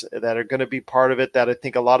actors that are going to be part of it that I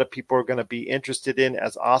think a lot of people are going to be interested in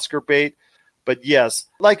as Oscar bait. But yes,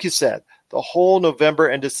 like you said, the whole November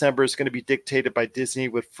and December is going to be dictated by Disney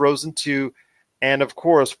with Frozen 2 and, of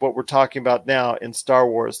course, what we're talking about now in Star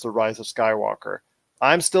Wars, The Rise of Skywalker.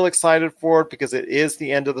 I'm still excited for it because it is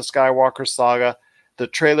the end of the Skywalker saga. The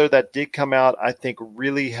trailer that did come out, I think,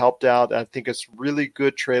 really helped out. I think it's a really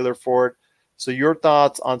good trailer for it. So your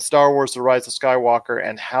thoughts on Star Wars The Rise of Skywalker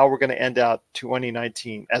and how we're going to end out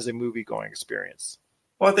 2019 as a movie-going experience?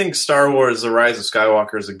 Well, I think Star Wars The Rise of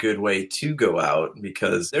Skywalker is a good way to go out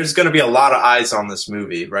because there's going to be a lot of eyes on this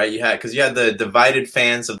movie, right? Because you had the divided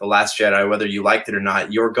fans of The Last Jedi, whether you liked it or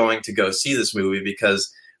not, you're going to go see this movie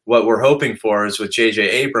because what we're hoping for is with J.J.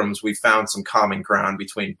 Abrams, we found some common ground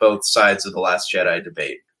between both sides of The Last Jedi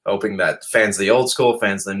debate, hoping that fans of the old school,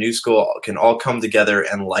 fans of the new school can all come together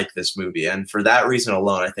and like this movie. And for that reason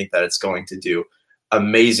alone, I think that it's going to do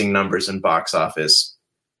amazing numbers in box office.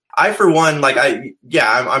 I, for one,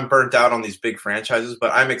 I'm burnt out on these big franchises,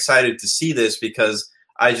 but I'm excited to see this because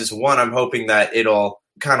I'm hoping that it'll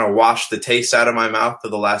kind of wash the taste out of my mouth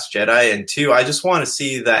of The Last Jedi. And two, I just want to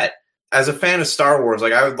see that as a fan of Star Wars,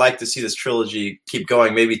 I would like to see this trilogy keep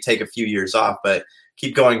going, maybe take a few years off, but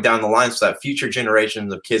keep going down the line so that future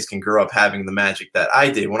generations of kids can grow up having the magic that I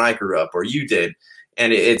did when I grew up or you did.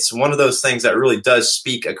 And it's one of those things that really does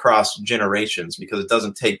speak across generations because it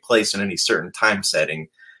doesn't take place in any certain time setting.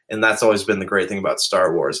 And that's always been the great thing about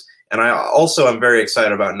Star Wars. And I also am very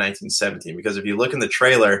excited about 1917 because if you look in the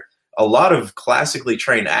trailer, a lot of classically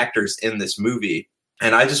trained actors in this movie.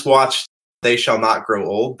 And I just watched They Shall Not Grow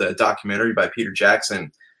Old, the documentary by Peter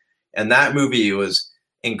Jackson. And that movie was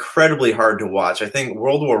incredibly hard to watch. I think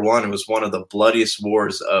World War I was one of the bloodiest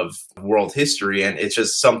wars of world history, and it's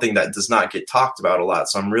just something that does not get talked about a lot.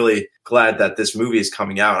 So I'm really glad that this movie is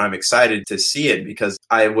coming out, and I'm excited to see it because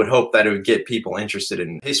I would hope that it would get people interested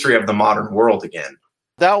in history of the modern world again.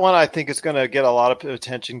 That one I think is going to get a lot of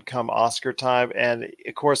attention come Oscar time. And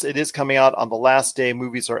of course, it is coming out on the last day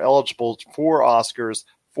movies are eligible for Oscars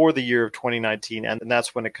for the year of 2019. And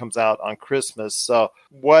that's when it comes out on Christmas. So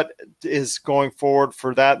what is going forward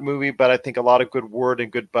for that movie? But I think a lot of good word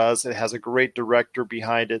and good buzz. It has a great director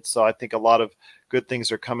behind it. So I think a lot of good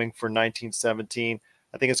things are coming for 1917.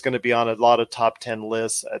 I think it's going to be on a lot of top 10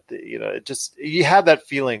 lists. You have that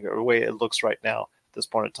feeling the way it looks right now at this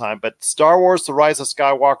point in time. But Star Wars, The Rise of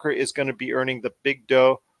Skywalker is going to be earning the big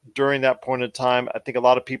dough during that point in time. I think a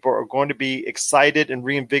lot of people are going to be excited and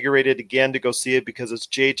reinvigorated again to go see it because it's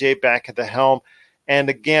JJ back at the helm. And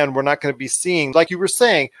again, we're not going to be seeing, like you were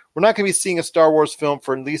saying, we're not going to be seeing a Star Wars film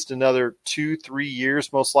for at least another 2-3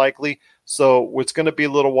 years, most likely. So it's going to be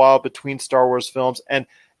a little while between Star Wars films. And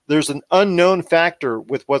there's an unknown factor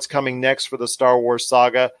with what's coming next for the Star Wars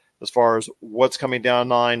saga, as far as what's coming down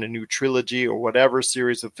the line, a new trilogy or whatever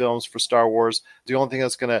series of films for Star Wars. The only thing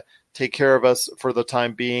that's going to take care of us for the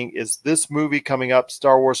time being is this movie coming up,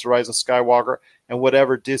 Star Wars: The Rise of Skywalker, and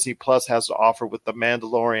whatever Disney Plus has to offer with The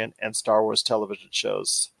Mandalorian and Star Wars television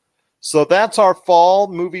shows. So that's our fall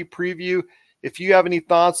movie preview. If you have any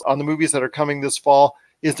thoughts on the movies that are coming this fall,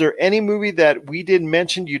 is there any movie that we didn't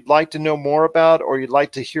mention you'd like to know more about or you'd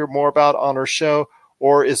like to hear more about on our show?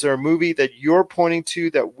 Or is there a movie that you're pointing to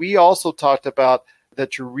that we also talked about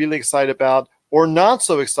that you're really excited about or not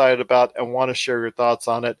so excited about and want to share your thoughts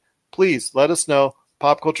on it? Please let us know.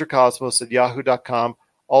 popculturecosmos@yahoo.com.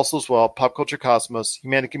 Also as well, Pop Culture Cosmos,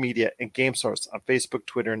 Humanica Media, and Game Source on Facebook,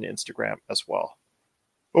 Twitter, and Instagram as well.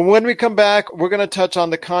 But when we come back, we're going to touch on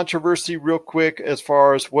the controversy real quick as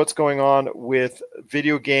far as what's going on with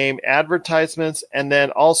video game advertisements and then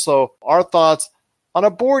also our thoughts on a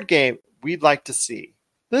board game we'd like to see.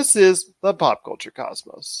 This is the Pop Culture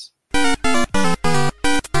Cosmos.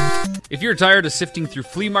 If you're tired of sifting through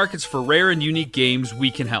flea markets for rare and unique games,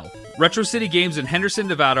 we can help. Retro City Games in Henderson,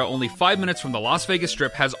 Nevada, only 5 minutes from the Las Vegas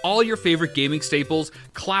Strip, has all your favorite gaming staples,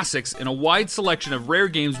 classics, and a wide selection of rare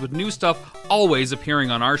games with new stuff always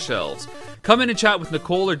appearing on our shelves. Come in and chat with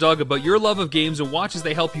Nicole or Doug about your love of games and watch as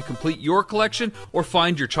they help you complete your collection or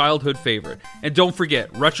find your childhood favorite. And don't forget,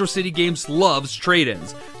 Retro City Games loves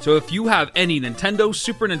trade-ins. So if you have any Nintendo,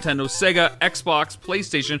 Super Nintendo, Sega, Xbox,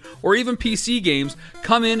 PlayStation, or even PC games,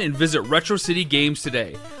 come in and visit Retro City Games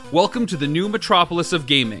today. Welcome to the new metropolis of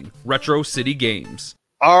gaming, Retro City Games.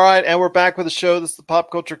 All right, and we're back with the show. This is the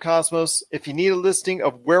Pop Culture Cosmos. If you need a listing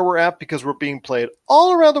of where we're at, because we're being played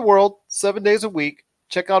all around the world, 7 days a week,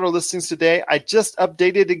 check out our listings today. I just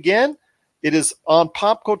updated again. It is on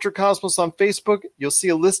Pop Culture Cosmos on Facebook. You'll see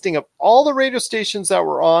a listing of all the radio stations that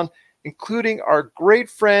we're on, including our great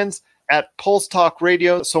friends at Pulse Talk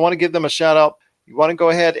Radio. So I want to give them a shout out. You want to go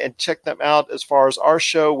ahead and check them out as far as our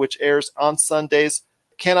show, which airs on Sundays.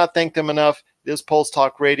 Cannot thank them enough. It is Pulse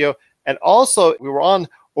Talk Radio. And also, we were on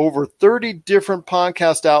over 30 different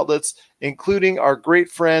podcast outlets, including our great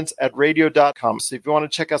friends at radio.com. So if you want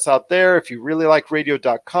to check us out there, if you really like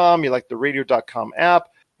radio.com, you like the radio.com app,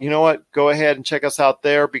 you know what? Go ahead and check us out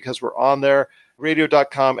there because we're on there,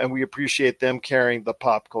 radio.com, and we appreciate them carrying the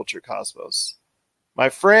Pop Culture Cosmos. My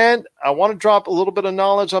friend, I want to drop a little bit of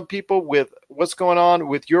knowledge on people with what's going on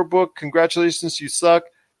with your book, Congratulations, You Suck.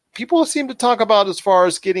 People seem to talk about as far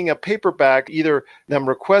as getting a paperback, either them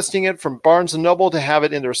requesting it from Barnes & Noble to have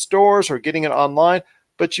it in their stores or getting it online.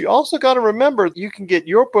 But you also got to remember you can get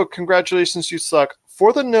your book, Congratulations, You Suck,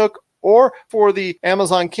 for the Nook or for the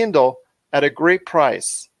Amazon Kindle at a great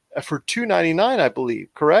price for $2.99, I believe,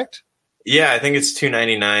 correct? Yeah, I think it's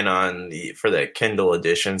 $2.99 for the Kindle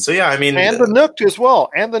edition. So yeah, I mean, and the Nook as well,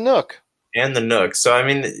 and the Nook. And the Nook. So I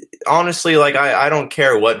mean, honestly, like I don't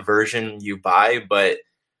care what version you buy, but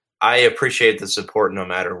I appreciate the support no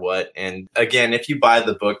matter what. And again, if you buy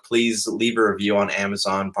the book, please leave a review on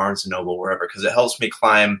Amazon, Barnes & Noble, wherever, because it helps me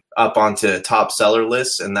climb up onto top seller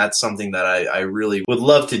lists. And that's something that I really would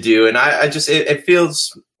love to do. And I just, it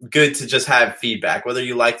feels good to just have feedback, whether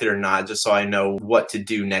you liked it or not, just so I know what to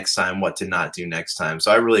do next time, what to not do next time.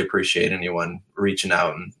 So I really appreciate anyone reaching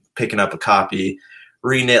out and picking up a copy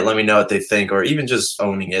reading it, let me know what they think, or even just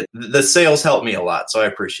owning it. The sales help me a lot, so I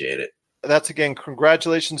appreciate it. That's, again,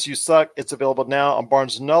 Congratulations, You Suck. It's available now on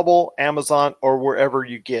Barnes & Noble, Amazon, or wherever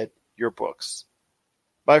you get your books.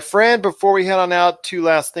 My friend, before we head on out, 2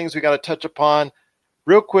 last things we got to touch upon.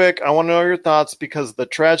 Real quick, I want to know your thoughts because of the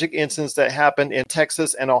tragic incidents that happened in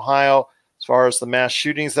Texas and Ohio, as far as the mass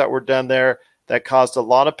shootings that were done there, that caused a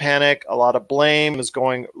lot of panic, a lot of blame is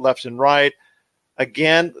going left and right.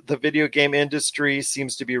 Again, the video game industry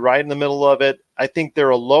seems to be right in the middle of it. I think they're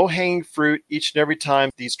a low-hanging fruit each and every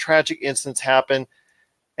time these tragic incidents happen.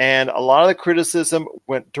 And a lot of the criticism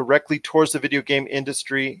went directly towards the video game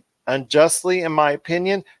industry, unjustly, in my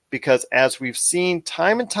opinion, because as we've seen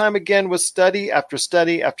time and time again with study after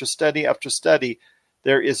study after study after study,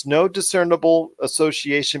 there is no discernible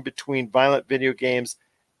association between violent video games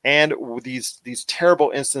and these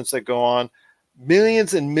terrible incidents that go on.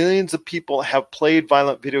 Millions and millions of people have played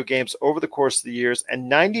violent video games over the course of the years, and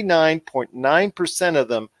 99.9% of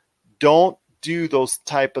them don't do those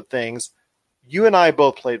type of things. You and I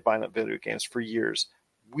both played violent video games for years.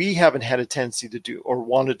 We haven't had a tendency to do or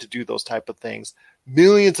wanted to do those type of things.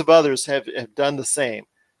 Millions of others have done the same.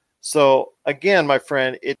 So again, my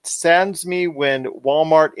friend, it saddens me when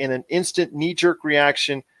Walmart, in an instant knee-jerk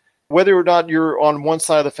reaction, whether or not you're on one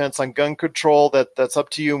side of the fence on gun control, that's up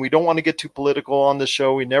to you. And we don't want to get too political on the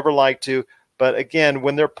show. We never like to. But again,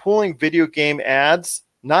 when they're pulling video game ads,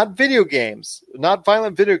 not video games, not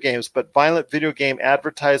violent video games, but violent video game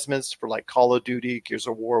advertisements for like Call of Duty, Gears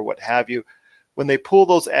of War, what have you, when they pull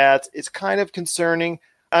those ads, it's kind of concerning.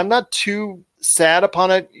 I'm not too sad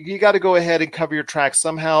upon it. You got to go ahead and cover your tracks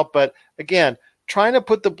somehow. But again, trying to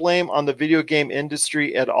put the blame on the video game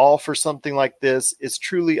industry at all for something like this is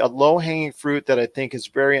truly a low-hanging fruit that I think is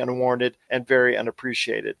very unwarranted and very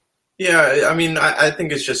unappreciated. Yeah, I mean, I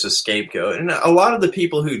think it's just a scapegoat. And a lot of the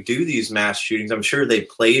people who do these mass shootings, I'm sure they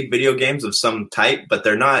played video games of some type, but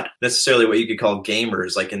they're not necessarily what you could call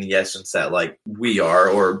gamers, like in the essence that like we are,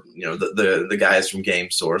 or, you know, the guys from Game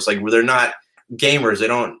Source. Like, they're not gamers. They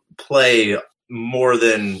don't play more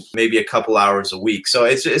than maybe a couple hours a week. So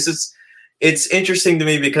it's interesting to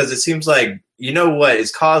me because it seems like, you know, what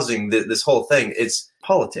is causing this whole thing? It's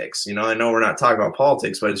politics. You know, I know we're not talking about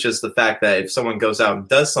politics, but it's just the fact that if someone goes out and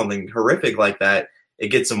does something horrific like that, it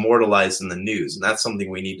gets immortalized in the news. And that's something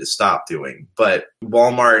we need to stop doing. But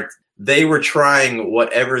Walmart, they were trying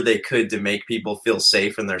whatever they could to make people feel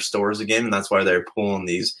safe in their stores again. And that's why they're pulling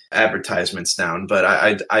these advertisements down. But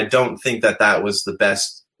I don't think that was the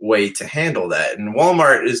best way to handle that. And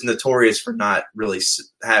Walmart is notorious for not really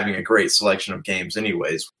having a great selection of games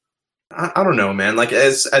anyways. I don't know, man. Like,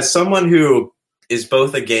 as someone who is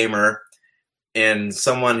both a gamer and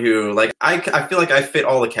someone who, like, I feel like I fit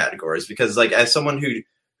all the categories because, like, as someone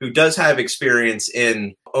who does have experience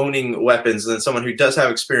in owning weapons, and then someone who does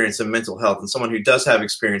have experience in mental health, and someone who does have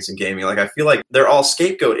experience in gaming, like, I feel like they're all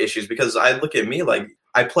scapegoat issues because I look at me, like,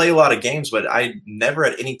 I play a lot of games, but I never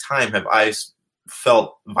at any time have I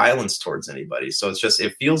felt violence towards anybody. So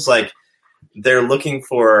it feels like they're looking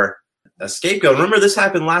for a scapegoat. Remember, this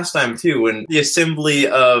happened last time too, when the assembly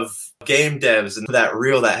of game devs and that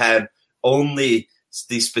reel that had only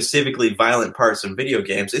the specifically violent parts in video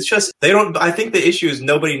games. It's just, I think the issue is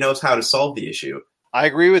nobody knows how to solve the issue. I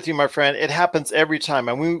agree with you, my friend. It happens every time.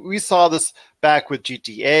 And we saw this back with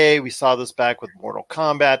GTA. We saw this back with Mortal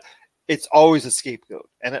Kombat. It's always a scapegoat,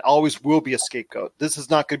 and it always will be a scapegoat. This is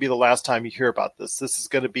not going to be the last time you hear about this. This is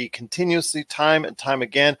going to be continuously, time and time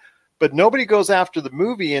again. But nobody goes after the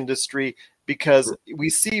movie industry because we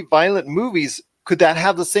see violent movies. Could that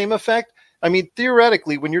have the same effect? I mean,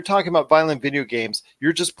 theoretically, when you're talking about violent video games,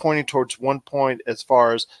 you're just pointing towards one point as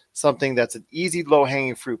far as something that's an easy,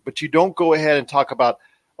 low-hanging fruit. But you don't go ahead and talk about,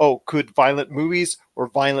 could violent movies or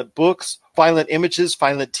violent books, violent images,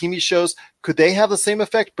 violent TV shows, could they have the same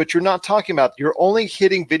effect? But you're not talking about, you're only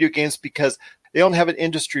hitting video games because they don't have an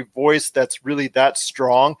industry voice that's really that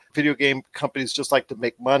strong. Video game companies just like to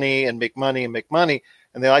make money and make money and make money.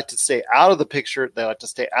 And they like to stay out of the picture. They like to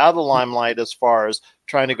stay out of the limelight as far as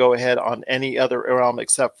trying to go ahead on any other realm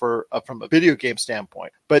except for from a video game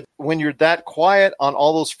standpoint. But when you're that quiet on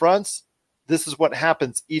all those fronts, this is what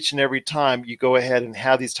happens each and every time you go ahead and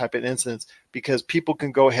have these type of incidents because people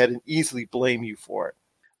can go ahead and easily blame you for it.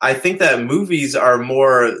 I think that movies are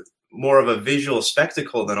more of a visual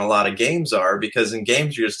spectacle than a lot of games are, because in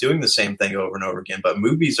games you're just doing the same thing over and over again. But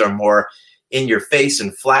movies are more in your face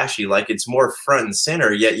and flashy, like it's more front and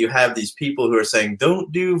center. Yet you have these people who are saying,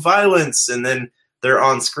 don't do violence. And then they're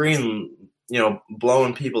on screen, you know,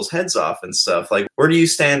 blowing people's heads off and stuff. Like, where do you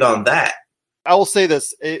stand on that? I will say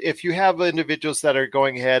this. If you have individuals that are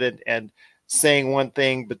going ahead and saying one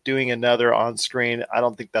thing but doing another on screen. I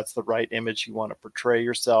don't think that's the right image you want to portray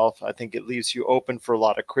yourself. I think it leaves you open for a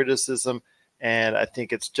lot of criticism, and I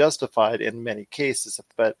think it's justified in many cases.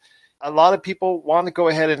 But a lot of people want to go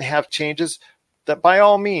ahead and have changes. That by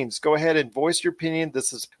all means, go ahead and voice your opinion.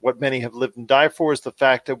 This is what many have lived and died for, is the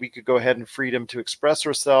fact that we could go ahead and freedom to express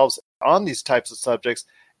ourselves on these types of subjects.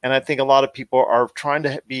 And I think a lot of people are trying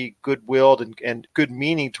to be good-willed and good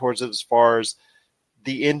meaning towards it as far as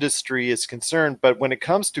the industry is concerned. But when it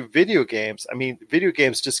comes to video games, I mean, video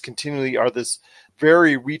games just continually are this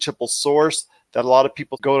very reachable source that a lot of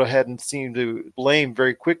people go ahead and seem to blame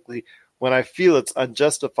very quickly, when I feel it's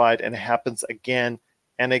unjustified, and it happens again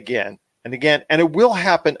and again and again. And it will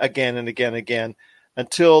happen again and again and again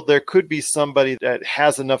until there could be somebody that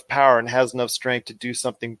has enough power and has enough strength to do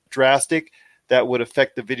something drastic that would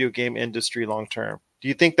affect the video game industry long term. Do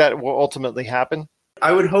you think that will ultimately happen?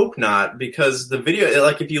 I would hope not, because the video,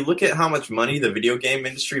 like if you look at how much money the video game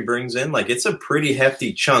industry brings in, like it's a pretty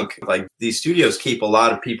hefty chunk. Like these studios keep a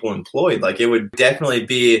lot of people employed. Like it would definitely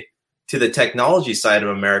be, to the technology side of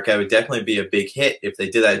America, it would definitely be a big hit if they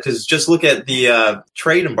did that. Because just look at the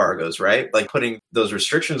trade embargoes, right? Like putting those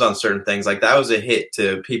restrictions on certain things, like that was a hit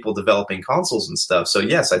to people developing consoles and stuff. So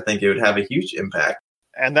yes, I think it would have a huge impact.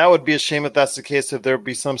 And that would be a shame if that's the case, if there would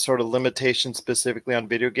be some sort of limitation specifically on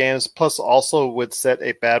video games. Plus also would set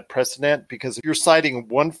a bad precedent, because if you're citing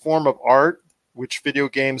one form of art, which video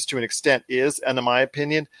games to an extent is, and in my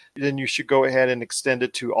opinion, then you should go ahead and extend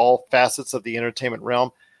it to all facets of the entertainment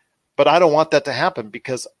realm. But I don't want that to happen,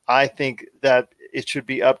 because I think that it should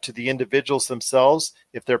be up to the individuals themselves,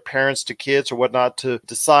 if they're parents to kids or whatnot, to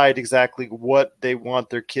decide exactly what they want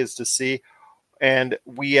their kids to see. And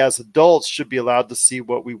we as adults should be allowed to see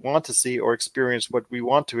what we want to see or experience what we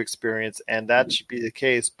want to experience. And that should be the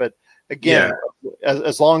case. But again,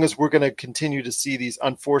 as long as we're going to continue to see these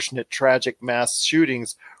unfortunate, tragic mass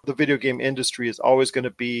shootings, the video game industry is always going to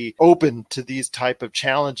be open to these type of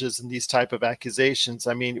challenges and these type of accusations.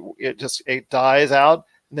 I mean, it dies out,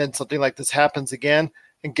 and then something like this happens again.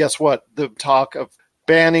 And guess what? The talk of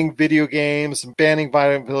banning video games and banning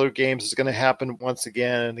violent video games is going to happen once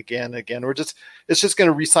again and again and again. It's just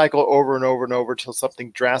going to recycle over and over and over until something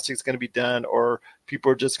drastic is going to be done, or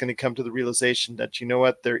people are just going to come to the realization that, you know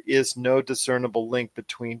what, there is no discernible link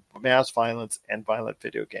between mass violence and violent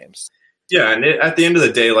video games. Yeah, and at the end of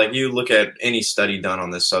the day, like you look at any study done on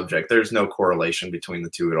this subject, there's no correlation between the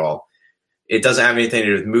two at all. It doesn't have anything to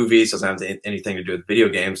do with movies, doesn't have anything to do with video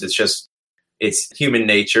games. It's human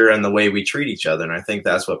nature and the way we treat each other. And I think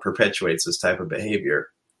that's what perpetuates this type of behavior.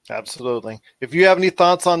 Absolutely. If you have any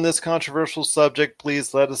thoughts on this controversial subject,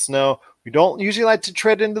 please let us know. We don't usually like to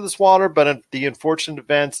tread into this water, but the unfortunate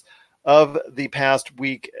events of the past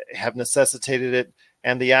week have necessitated it,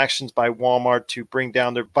 and the actions by Walmart to bring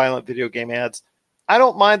down their violent video game ads. I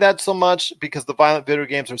don't mind that so much, because the violent video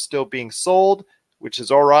games are still being sold, which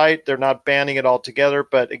is all right. They're not banning it altogether.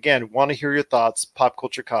 But again, want to hear your thoughts,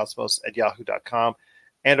 popculturecosmos@yahoo.com.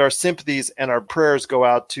 And our sympathies and our prayers go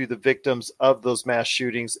out to the victims of those mass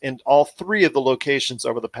shootings in all three of the locations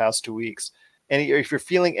over the past 2 weeks. And if you're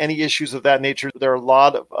feeling any issues of that nature, there are a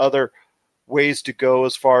lot of other ways to go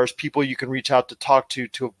as far as people you can reach out to talk to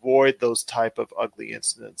avoid those type of ugly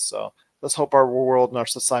incidents. So let's hope our world and our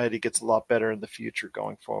society gets a lot better in the future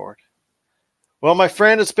going forward. Well, my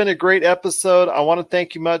friend, it's been a great episode. I want to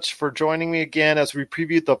thank you much for joining me again as we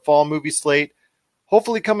preview the fall movie slate.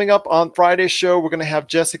 Hopefully coming up on Friday's show, we're going to have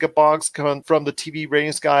Jessica Boggs come from the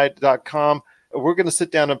TVRatingsGuide.com. We're going to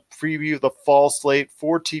sit down and preview the fall slate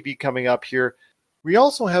for TV coming up here. We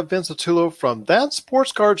also have Vince Attullo from That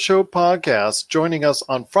Sports Card Show podcast joining us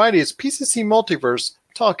on Friday's PCC Multiverse,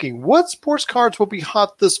 talking what sports cards will be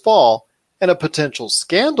hot this fall and a potential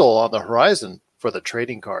scandal on the horizon for the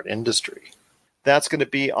trading card industry. That's going to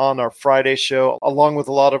be on our Friday show, along with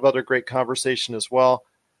a lot of other great conversation as well.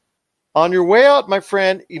 On your way out, my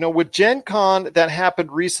friend, with Gen Con that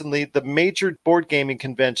happened recently, the major board gaming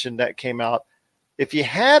convention that came out, if you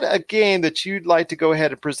had a game that you'd like to go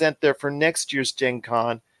ahead and present there for next year's Gen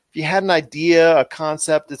Con, if you had an idea, a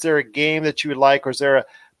concept, is there a game that you would like, or is there a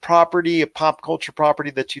property, a pop culture property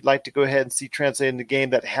that you'd like to go ahead and see translated in the game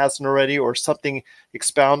that hasn't already, or something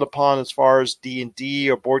expound upon as far as D&D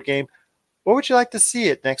or board game? What would you like to see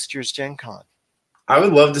at next year's Gen Con? I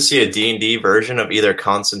would love to see a D&D version of either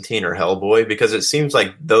Constantine or Hellboy, because it seems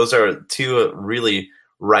like those are two really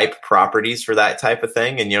ripe properties for that type of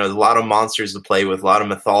thing. And, a lot of monsters to play with, a lot of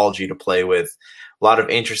mythology to play with, a lot of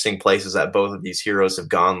interesting places that both of these heroes have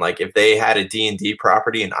gone. Like if they had a D&D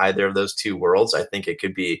property in either of those two worlds, I think it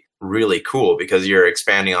could be really cool because you're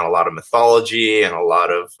expanding on a lot of mythology and a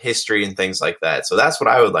lot of history and things like that. So that's what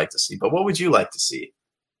I would like to see. But what would you like to see?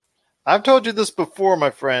 I've told you this before,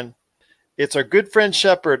 my friend. It's our good friend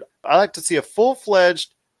Shepard. I like to see a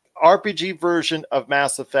full-fledged RPG version of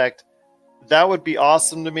Mass Effect. That would be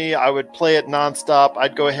awesome to me. I would play it nonstop.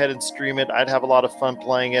 I'd go ahead and stream it. I'd have a lot of fun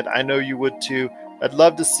playing it. I know you would too. I'd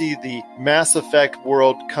love to see the Mass Effect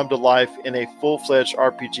world come to life in a full-fledged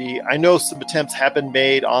RPG. I know some attempts have been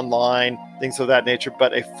made online, things of that nature,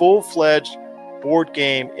 but a full-fledged board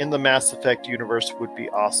game in the Mass Effect universe would be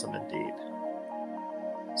awesome indeed.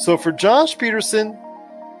 So for Josh Peterson,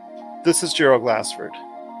 this is Gerald Glassford.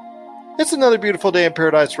 It's another beautiful day in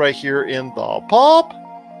paradise right here in the Pop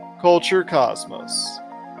Culture Cosmos.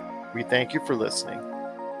 We thank you for listening.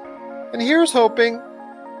 And here's hoping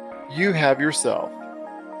you have yourself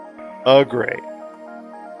a great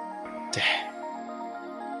day.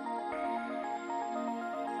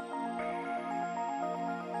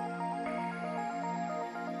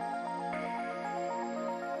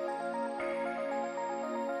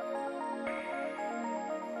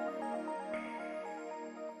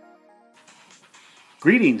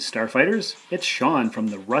 Greetings, Starfighters. It's Sean from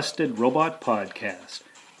the Rusted Robot Podcast.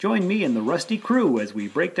 Join me and the Rusty crew as we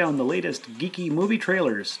break down the latest geeky movie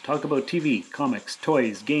trailers, talk about TV, comics,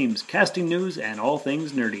 toys, games, casting news, and all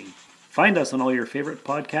things nerdy. Find us on all your favorite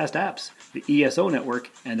podcast apps, the ESO Network,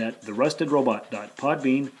 and at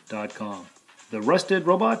therustedrobot.podbean.com. The Rusted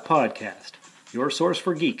Robot Podcast, your source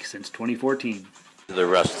for geek since 2014. The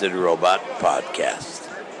Rusted Robot Podcast.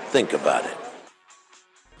 Think about it.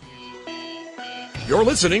 You're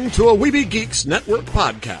listening to a Weeby Geeks Network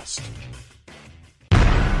podcast.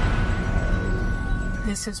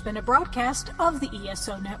 This has been a broadcast of the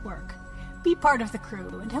ESO Network. Be part of the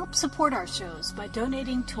crew and help support our shows by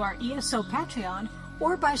donating to our ESO Patreon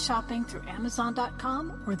or by shopping through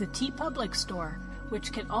Amazon.com or the TeePublic Store,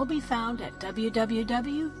 which can all be found at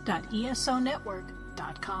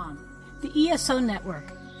www.esonetwork.com. The ESO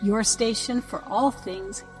Network, your station for all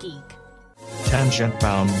things geek. Tangent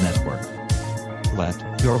Bound Network.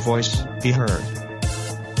 Let your voice be heard.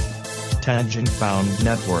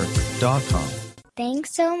 TangentBoundNetwork.com.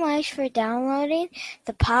 Thanks so much for downloading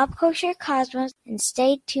the Pop Culture Cosmos, and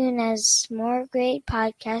stay tuned as more great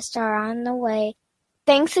podcasts are on the way.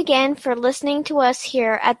 Thanks again for listening to us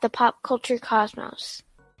here at the Pop Culture Cosmos.